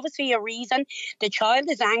there's obviously a reason. The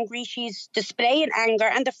child is angry. She's displaying anger.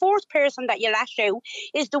 And the first person that you lash out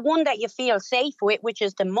is the one that you feel safe with, which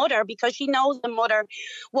is the mother, because she knows the mother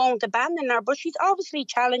won't abandon her. But she's obviously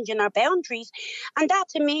challenging her boundaries. And that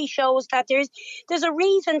to me shows that there's a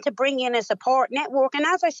reason to bring in a support network. And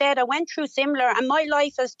as I said, I went through similar, and my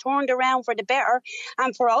life has turned around for the better.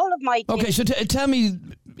 And for all of my kids. Okay, so tell me,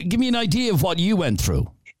 give me an idea of what you went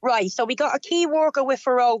through. Right, so we got a key worker with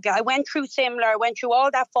Feroga. I went through similar. I went through all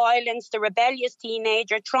that violence, the rebellious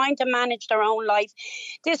teenager, trying to manage their own life.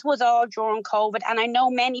 This was all during COVID, and I know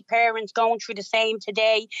many parents going through the same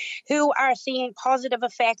today who are seeing positive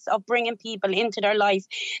effects of bringing people into their life.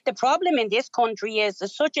 The problem in this country is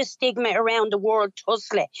there's such a stigma around the word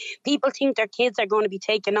tussle. People think their kids are going to be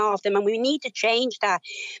taken off them, and we need to change that,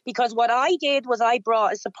 because what I did was I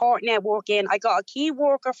brought a support network in. I got a key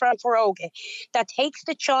worker from Feroga that takes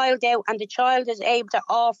the child out, and the child is able to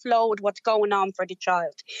offload what's going on for the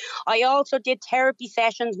child. I also did therapy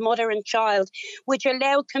sessions, mother and child, which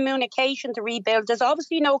allowed communication to rebuild. There's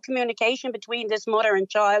obviously no communication between this mother and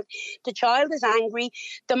child. The child is angry.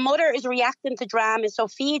 The mother is reacting to drama, so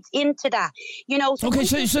feeds into that. So okay,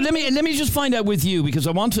 so let me just find out with you, because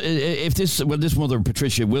I want to, if this mother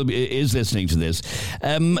Patricia is listening to this.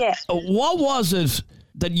 Yes. What was it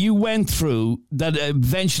that you went through that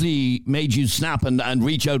eventually made you snap and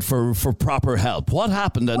reach out for proper help? What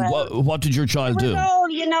happened, and what did your child do? All,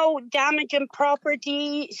 damaging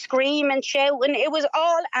property, screaming, shouting. It was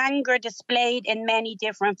all anger displayed in many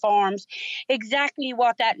different forms. Exactly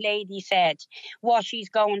what that lady said, what she's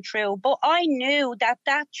going through. But I knew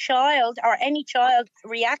that child, or any child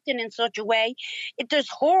reacting in such a way, there's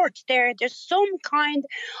hurt there. There's some kind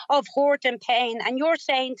of hurt and pain. And you're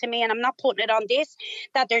saying to me, and I'm not putting it on this,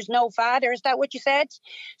 that there's no father. Is that what you said?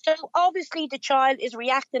 So obviously the child is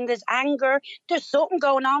reacting. There's anger. There's something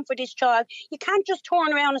going on for this child. You can't just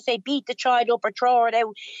turn around and say beat the child up or throw it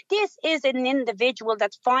out. This is an individual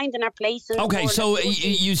that's finding her place in the world. Okay, so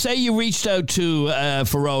you say you reached out to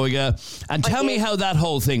Feroga, and tell me how that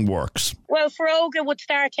whole thing works. Well, Feroga would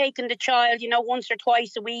start taking the child, once or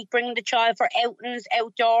twice a week, bringing the child for outings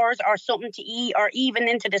outdoors or something to eat, or even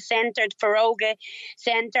into the centre, the Feroga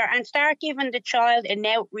centre, and start giving the child an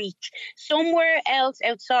outreach somewhere else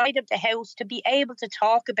outside of the house to be able to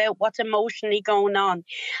talk about what's emotionally going on.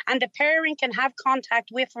 And the parent can have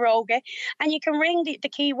contact with Feroga, and you can ring the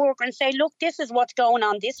key worker and say, look, this is what's going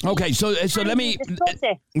on this week. Okay, so let me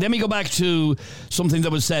go back to something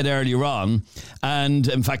that was said earlier on, and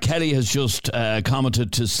in fact Kelly has just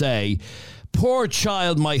commented to say, poor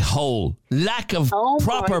child, my whole lack of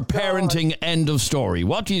proper parenting, end of story.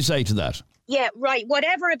 What do you say to that? Yeah, right.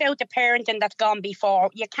 Whatever about the parenting that's gone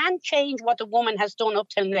before, you can't change what the woman has done up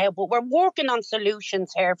till now, but we're working on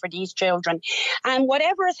solutions here for these children. And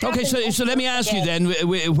whatever has happened... Okay, so let me ask you then,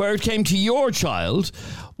 where it came to your child,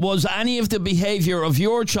 was any of the behaviour of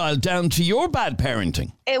your child down to your bad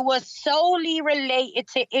parenting? It was solely related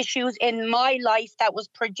to issues in my life that was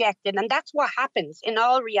projected, and that's what happens in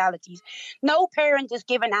all realities. No parent is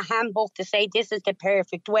given a handbook to say this is the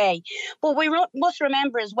perfect way. But we must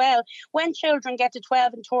remember as well, when children get to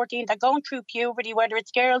 12 and 13, they're going through puberty, whether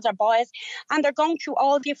it's girls or boys, and they're going through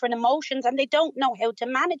all different emotions, and they don't know how to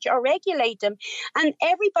manage or regulate them. And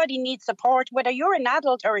everybody needs support, whether you're an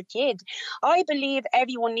adult or a kid. I believe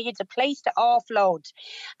everyone needs a place to offload.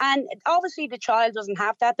 And obviously the child doesn't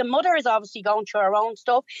have that. The mother is obviously going through her own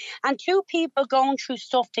stuff, and two people going through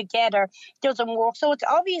stuff together doesn't work. So it's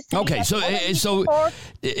obvious. Okay, so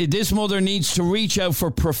this mother needs to reach out for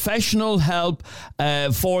professional help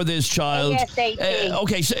for this child.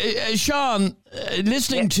 Okay, so Sean,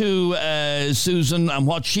 listening to Susan and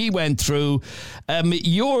what she went through,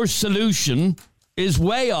 your solution is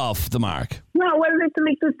way off the mark. No, well, this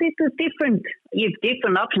is different. You have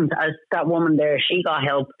different options. As that woman there, she got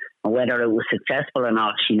help, and whether it was successful or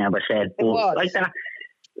not, she never said. But like that,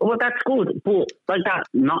 well, that's good. But like that,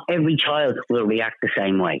 not every child will react the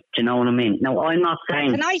same way. Do you know what I mean? No, I'm not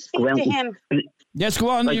saying. Can I speak to him? Yes, go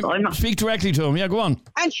on. You speak directly to him. Yeah, go on.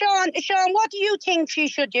 And Sean, what do you think she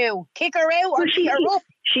should do? Kick her out or beat her up?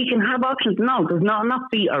 She can have options. No, there's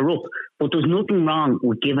not beat her up, but there's nothing wrong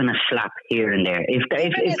with giving a slap here and there.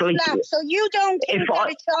 So you don't think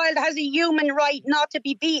that a child has a human right not to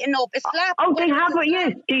be beaten up? A slap? Oh, they have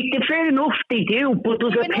it. Yeah, fair enough, they do. But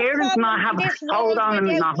does a parent not have? Hold on a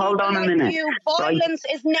minute. Violence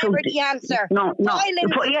is never the answer. No.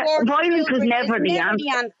 Violence is never the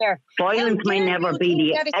answer. Violence may never be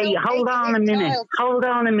the. Hey, hold on a minute.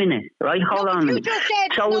 Right, hold on a minute.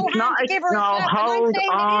 So it's not. No, hold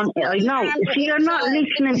on. I know. See, you're not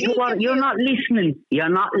listening to what. You're not listening. You're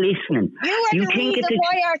not listening. You are the reason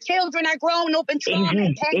why our children are growing up in trauma.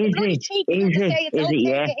 Is it?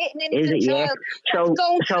 Yeah.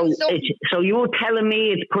 So you're telling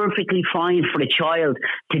me it's perfectly fine for the child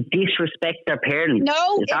to disrespect their parents?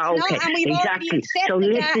 No, it's not. And we've exactly. So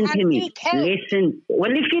listen to me. Listen.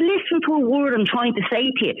 Well, if you listen to a word I'm trying to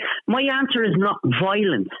say to you, my answer is not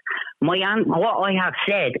violence. What I have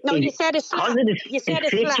said is you said a slap. Positive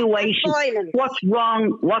situation. What's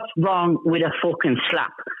wrong with a fucking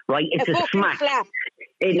slap? Right? It's a smack. Slap.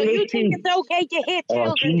 You think it's okay to hit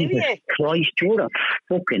children, do you? Christ, you're a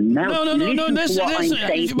fucking mouth. No,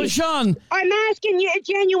 listen. But Sean, I'm asking you a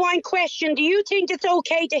genuine question. Do you think it's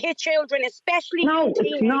okay to hit children, especially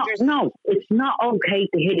teenagers? No, it's not okay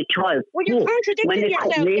to hit a child. Well, you're contradicting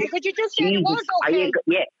yourself. Could you just say it was okay?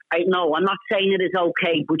 No, I'm not saying it is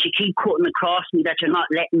okay, but you keep cutting across me that you're not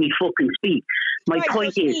letting me fucking speak. My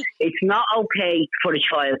point is, it's not okay for a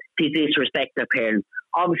child to disrespect their parents.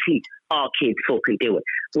 Obviously, all kids fucking do it.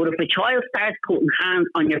 But if a child starts putting hands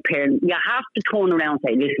on your parent, you have to turn around and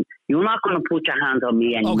say, listen, you're not going to put your hands on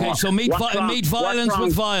me anymore. Okay, so meet violence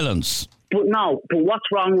with violence. But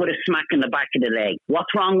what's wrong with a smack in the back of the leg?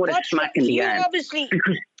 What's wrong with a smack in the arm?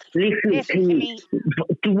 Because, listen to me.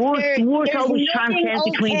 The words always transcend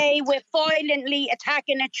between... okay with violently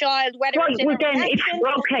attacking a child, whether it's an infection...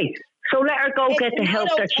 Okay, so let her go get the help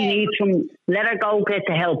that she needs from... Let her go get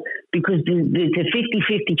the help, because there's a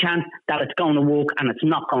 50-50 chance that it's going to work and it's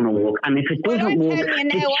not going to work. And if it doesn't work...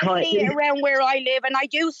 I see it around where I live, and I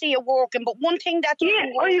do see it working, but one thing that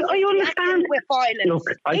doesn't work I understand. With violence. Look,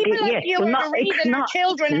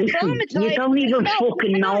 children are traumatized. You don't even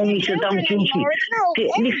fucking know me, so don't judge me.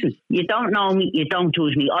 Listen, you don't know me, you don't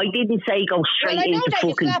judge me. I didn't say go straight into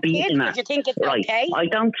fucking beating her. You think it's okay? I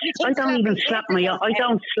don't even slap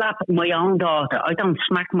my own daughter. I don't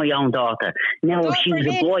smack my own daughter. Now, if she was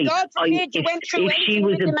a boy, if she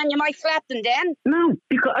was a man, you might slap them then. No,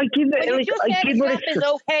 because I give it. You just said slap is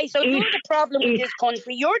okay. So you're the problem with this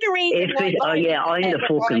country. You're the reason. I'm the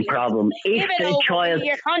fucking problem. If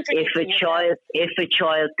a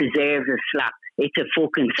child deserves a slap, It's a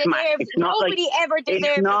fucking smack. It's not like nobody ever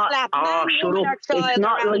deserves a slap. Oh, shut up! It's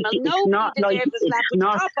not like it's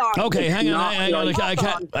not. Okay, hang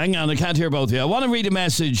on. I can't hear both of you. I want to read a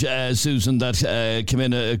message, Susan, that came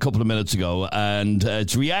in a couple of minutes ago, and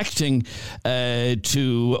it's reacting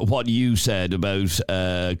to what you said about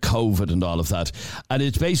COVID and all of that. And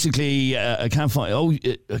it's basically I can't find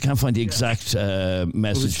the exact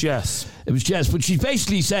message. It was Jess, but she's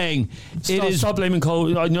basically saying stop blaming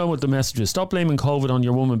COVID. I know what the message is. Stop blaming COVID on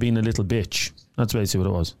your woman being a little bitch. That's basically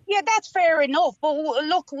what it was. Yeah, that's fair enough. But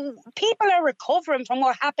look, people are recovering from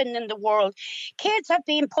what happened in the world. Kids have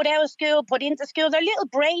been put out of school, put into school. Their little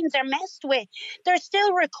brains are messed with. They're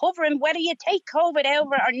still recovering, whether you take COVID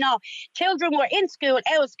over or not. Children were in school,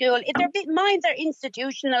 out of school. Their minds are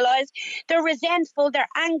institutionalised. They're resentful. They're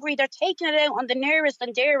angry. They're taking it out on the nearest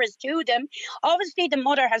and dearest to them. Obviously, the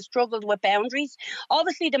mother has struggled with boundaries.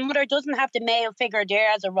 Obviously, the mother doesn't have the male figure there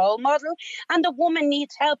as a role model. And the woman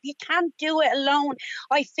needs help. You can't do it alone.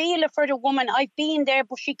 I feel it for the woman. I've been there,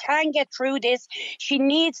 but she can get through this. She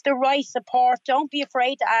needs the right support. Don't be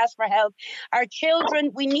afraid to ask for help. Our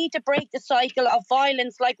children, we need to break the cycle of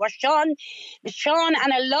violence, like what Sean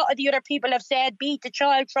and a lot of the other people have said. Beat the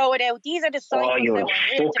child, throw it out. These are the cycles. Oh, you're a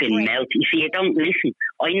fucking melt. You see, you don't listen.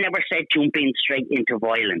 I never said jump in straight into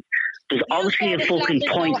violence. There's obviously a fucking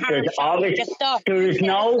point. There is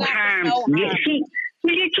no harm. See,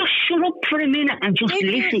 will you just shut up for a minute and just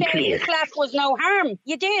listen, please? The slap was no harm.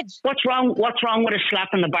 You did. What's wrong with a slap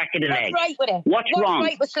in the back of the leg? Right with it. What's wrong?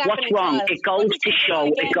 Right with What's wrong? Child? It goes to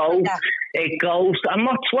show. It goes. And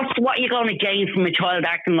what are you going to gain from a child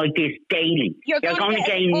acting like this daily? You're going to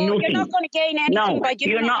gain nothing. You're not going to gain anything by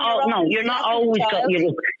doing you're not. You're not always.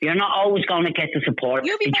 You're not always going to get the support.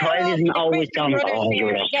 The child isn't always going to. Oh,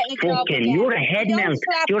 you're a head melt.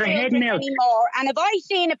 You're a head melt. And if I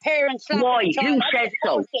seen a parent slap, why? Who says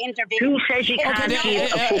so? Who says you can't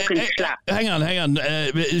give a fucking slap? Hang on.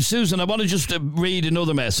 Susan, I want to just read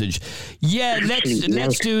another message. Yeah,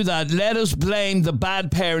 let's do that. Let us blame the bad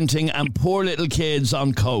parenting and poor little kids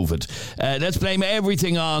on COVID. Let's blame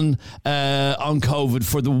everything on COVID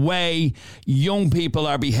for the way young people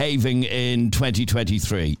are behaving in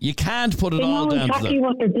 2023. You can't put it all down to them. They know exactly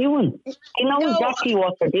what they're doing. They know exactly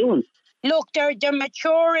what they're doing. Look, they're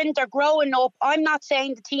maturing, they're growing up. I'm not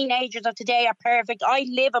saying the teenagers of today are perfect. I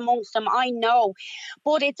live amongst them, I know.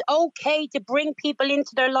 But it's okay to bring people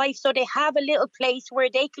into their life so they have a little place where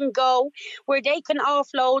they can go, where they can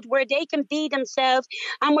offload, where they can be themselves,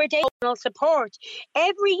 and where they can support.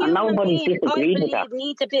 Every human being, I believe,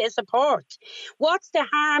 needs a bit of support. What's the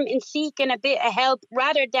harm in seeking a bit of help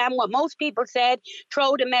rather than what most people said,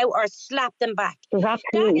 throw them out or slap them back? There's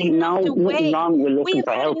absolutely nothing wrong with looking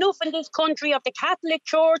for help. Enough in this country of the Catholic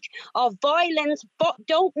Church, of violence, but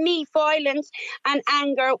don't meet violence and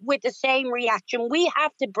anger with the same reaction. We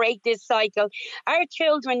have to break this cycle. Our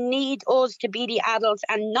children need us to be the adults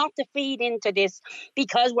and not to feed into this,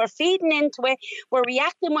 because we're feeding into it, we're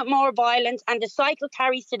reacting with more violence, and the cycle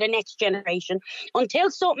carries to the next generation.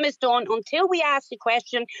 Until something is done, until we ask the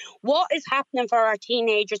question, what is happening for our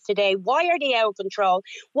teenagers today? Why are they out of control?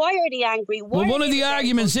 Why are they angry? Well, one of the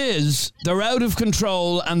arguments is they're out of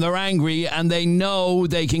control and they're angry and they know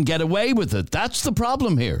they can get away with it. That's the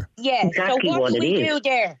problem here. Yeah, exactly so what do we do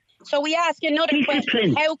there? So we ask another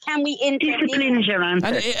question: how can we intervene? Discipline is your answer.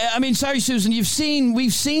 And, I mean, sorry, Susan,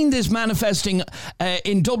 we've seen this manifesting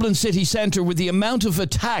in Dublin city centre with the amount of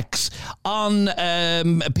attacks on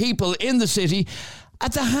people in the city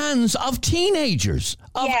at the hands of teenagers,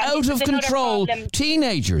 out of control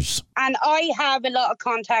teenagers. And I have a lot of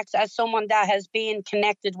contacts as someone that has been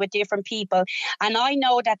connected with different people. And I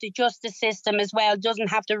know that the justice system as well doesn't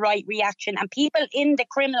have the right reaction. And people in the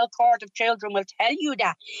criminal court of children will tell you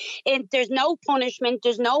that. There's no punishment,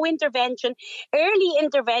 there's no intervention. Early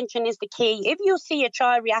intervention is the key. If you see a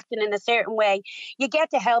child reacting in a certain way, you get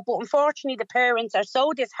the help. But unfortunately, the parents are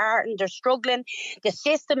so disheartened, they're struggling. The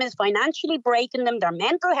system is financially breaking them. Their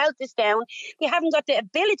mental health is down. They haven't got the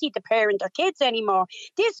ability to parent their kids anymore.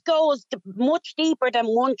 This goes much deeper than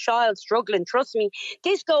one child struggling. Trust me,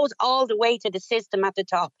 this goes all the way to the system at the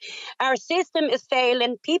top. Our system is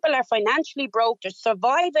failing. People are financially broke. They're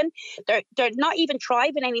surviving. They're not even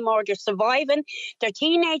thriving anymore. They're surviving. Their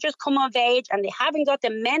teenagers come of age and they haven't got the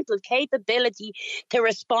mental capability to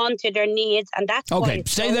respond to their needs. And that's okay.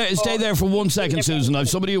 Stay there for 1 second, Susan. I have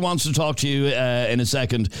somebody who wants to talk to you in a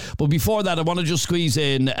second. But before that, I want to just squeeze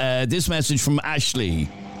in this message from Ashley.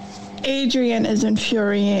 Adrian is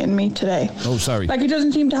infuriating me today. Oh, sorry. Like, he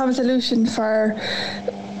doesn't seem to have a solution for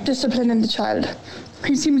disciplining the child.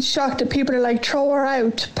 He seems shocked that people are like, throw her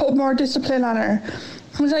out, put more discipline on her.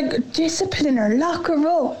 I was like, discipline her, lock her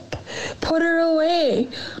up. Put her away.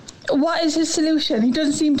 What is his solution? He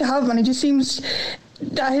doesn't seem to have one. It just seems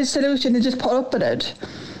that his solution is just put up with it.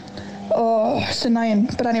 Oh, it's annoying.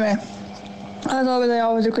 But anyway, as always, I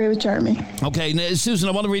always agree with Jeremy. Okay, now, Susan,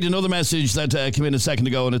 I want to read another message that came in a second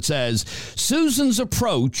ago, and it says, Susan's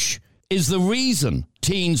approach is the reason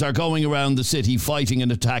teens are going around the city fighting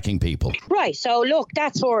and attacking people. Right, so look,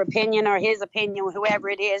 that's her opinion or his opinion, whoever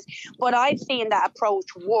it is, but I've seen that approach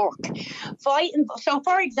work. Fighting. So,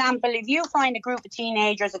 for example, if you find a group of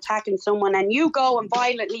teenagers attacking someone and you go and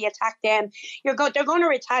violently attack them, they're going to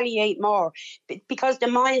retaliate more, because the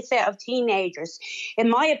mindset of teenagers, in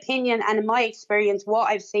my opinion and in my experience, what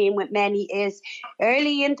I've seen with many is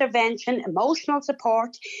early intervention, emotional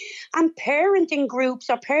support, and parenting groups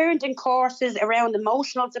or parenting courses around emotional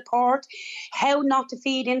support, how not to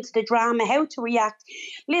feed into the drama, how to react.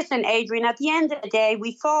 Listen, Adrian, at the end of the day,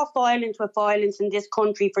 we fought violence with violence in this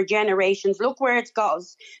country for generations. Look where it's got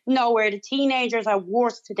us. Nowhere. The teenagers are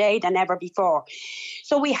worse today than ever before.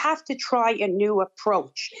 So we have to try a new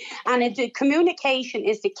approach. And communication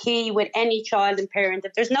is the key with any child and parent.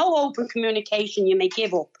 If there's no open communication, you may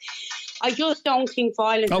give up. I just don't think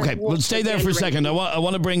violence... Okay, we'll stay there for a second. I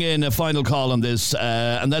want to bring in a final call on this,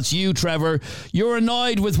 and that's you, Trevor. You're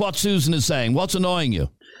annoyed with what Susan is saying. What's annoying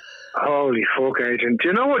you? Holy fuck, Agent. Do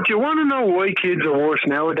you know what? Do you want to know why kids are worse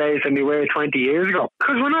nowadays than they were 20 years ago?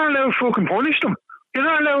 Because we're not allowed to fucking punish them. You're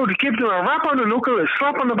not allowed to give them a rap on the knuckle, a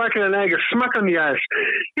slap on the back of the leg, a smack on the ass.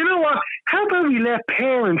 You know what? How about we let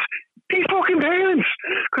parents be fucking parents?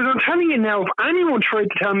 Because I'm telling you now, if anyone tried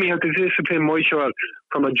to tell me how to discipline my child,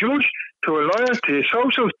 from a judge to a lawyer to a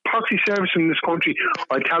social proxy service in this country,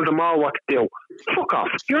 I tell them all what to do. Fuck off.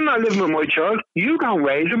 You're not living with my child. You don't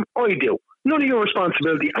raise him. I do. None of your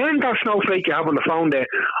responsibility. And that snowflake you have on the phone there.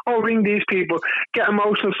 Oh, ring these people. Get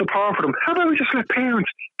emotional support for them. How about we just let parents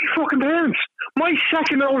be fucking parents? My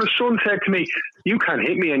second oldest son said to me, you can't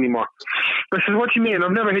hit me anymore. I said, what do you mean?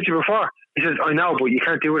 I've never hit you before. He says, I know, but you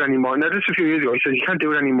can't do it anymore. Now, this was a few years ago. He says, you can't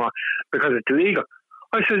do it anymore because it's illegal.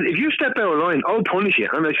 I said, if you step out of line, I'll punish you.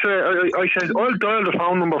 And I said, I'll dial the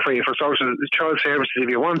phone number for you for social child services if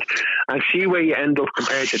you want, and see where you end up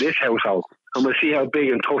compared to this household. And we'll see how big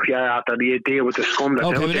and tough you are after you deal with the scum that's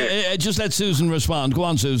out there. Just let Susan respond. Go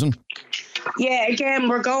on, Susan. Yeah, again,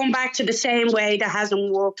 we're going back to the same way that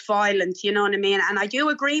hasn't worked, violence, you know what I mean? And I do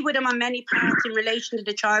agree with him on many parts in relation to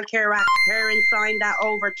the Child Care Act. Parents signed that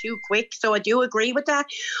over too quick, so I do agree with that.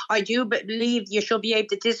 I do believe you should be able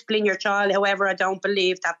to discipline your child. However, I don't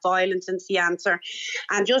believe that violence is the answer.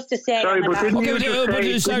 And just to say... Sorry, but didn't you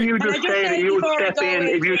just say that you would step in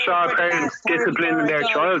if you saw a parent disciplining their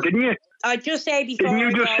child, didn't you? I just say before... Didn't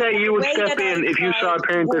you just say you would step in if you saw a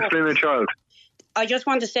parent disciplining a child? I just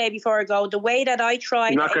want to say before I go, the way that I tried...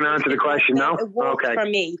 You're not going to answer the question now? It worked for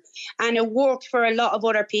me. And it worked for a lot of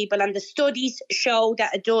other people. And the studies show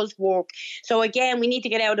that it does work. So again, we need to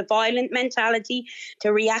get out of violent mentality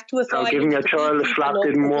to react to violence. So giving a child a slap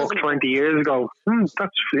didn't work 20 years ago.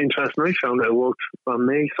 That's interesting. I found that it worked for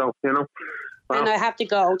me. So, you know... And I have to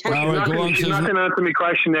go. She's not going to answer my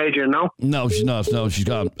question, Adrian, no? No, she's not. No, she's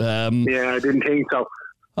gone. Yeah, I didn't think so.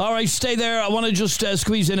 All right, stay there. I want to just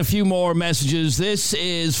squeeze in a few more messages. This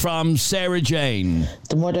is from Sarah Jane.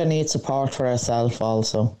 The mother needs support for herself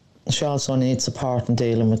also. She also needs support in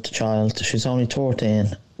dealing with the child. She's only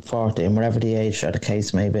 13, 14, whatever the age or the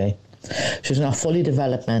case may be. She's not fully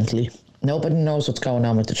developed mentally. Nobody knows what's going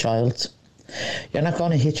on with the child. You're not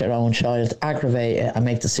going to hit your own child, aggravate it and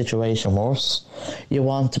make the situation worse. You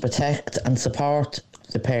want to protect and support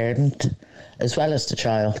the parent as well as the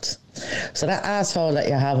child. So that asshole that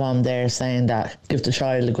you have on there saying that give the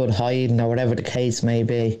child a good hiding or whatever the case may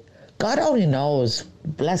be, God only knows.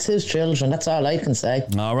 Bless his children, that's all I can say.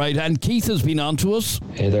 All right, and Keith has been on to us.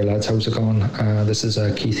 Hey there lads, how's it going? This is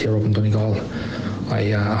Keith here up in Donegal. I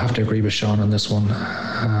have to agree with Sean on this one.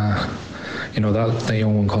 You know, that the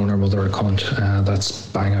young one calling her mother a cunt, that's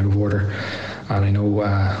bang out of order. And I know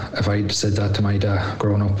if I said that to my dad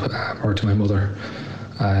growing up, or to my mother,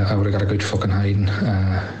 I would have got a good fucking hiding.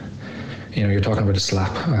 You know, you're talking about a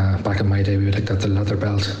slap. Back in my day, we would have got the leather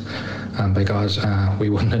belt. And by God, we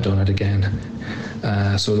wouldn't have done it again.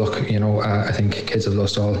 So look, you know, I think kids have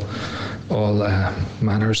lost all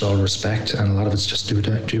manners, all respect, and a lot of it's just due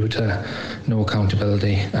to no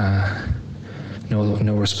accountability.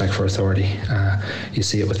 No respect for authority. You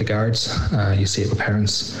see it with the guards, you see it with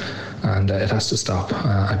parents, and it has to stop.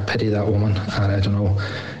 I pity that woman, and I don't know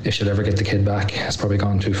if she'll ever get the kid back. It's probably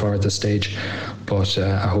gone too far at this stage, but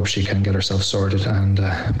I hope she can get herself sorted and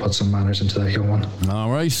put some manners into that young one.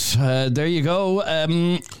 All right, there you go.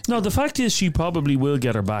 No, the fact is she probably will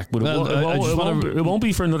get her back, but it won't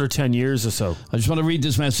be for another 10 years or so. I just want to read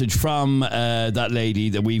this message from that lady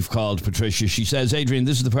that we've called Patricia. She says, Adrian,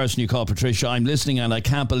 this is the person you call Patricia. I'm listening and I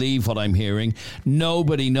can't believe what I'm hearing.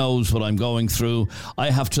 Nobody knows what I'm going through. I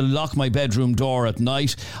have to lock my bedroom door at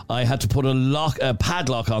night. I had to put a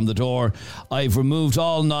padlock on the door. I've removed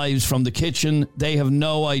all knives from the kitchen. They have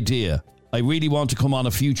no idea. I really want to come on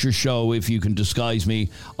a future show if you can disguise me.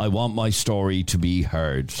 I want my story to be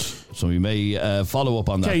heard. So we may follow up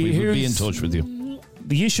on that. We will be in touch with you.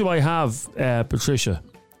 The issue I have, Patricia,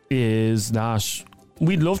 is that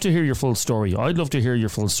we'd love to hear your full story. I'd love to hear your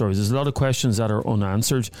full story. There's a lot of questions that are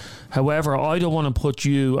unanswered. However, I don't want to put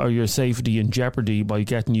you or your safety in jeopardy by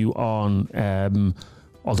getting you on,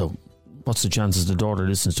 although what's the chances the daughter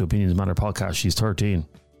listens to Opinions Matter podcast? She's 13.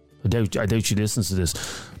 I doubt she listens to this.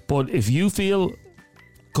 But if you feel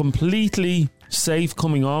completely safe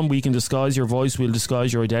coming on, we can disguise your voice, we'll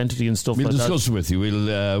disguise your identity and stuff like that. We'll discuss it with you.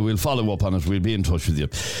 We'll follow up on it. We'll be in touch with you.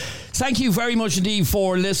 Thank you very much indeed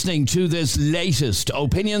for listening to this latest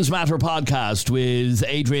Opinions Matter podcast with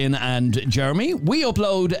Adrian and Jeremy. We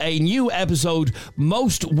upload a new episode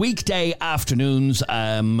most weekday afternoons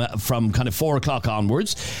from kind of 4 o'clock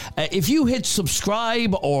onwards. If you hit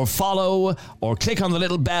subscribe or follow or click on the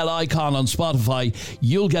little bell icon on Spotify,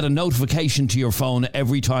 you'll get a notification to your phone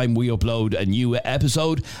every time we upload a new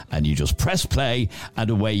episode, and you just press play and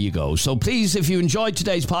away you go. So please, if you enjoyed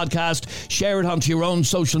today's podcast, share it onto your own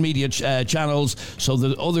social media channels so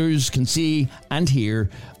that others can see and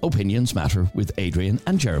hear Opinions Matter with Adrian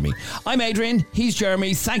and Jeremy. I'm Adrian, he's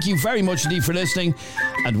Jeremy. Thank you very much indeed for listening,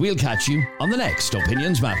 and we'll catch you on the next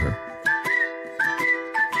Opinions Matter.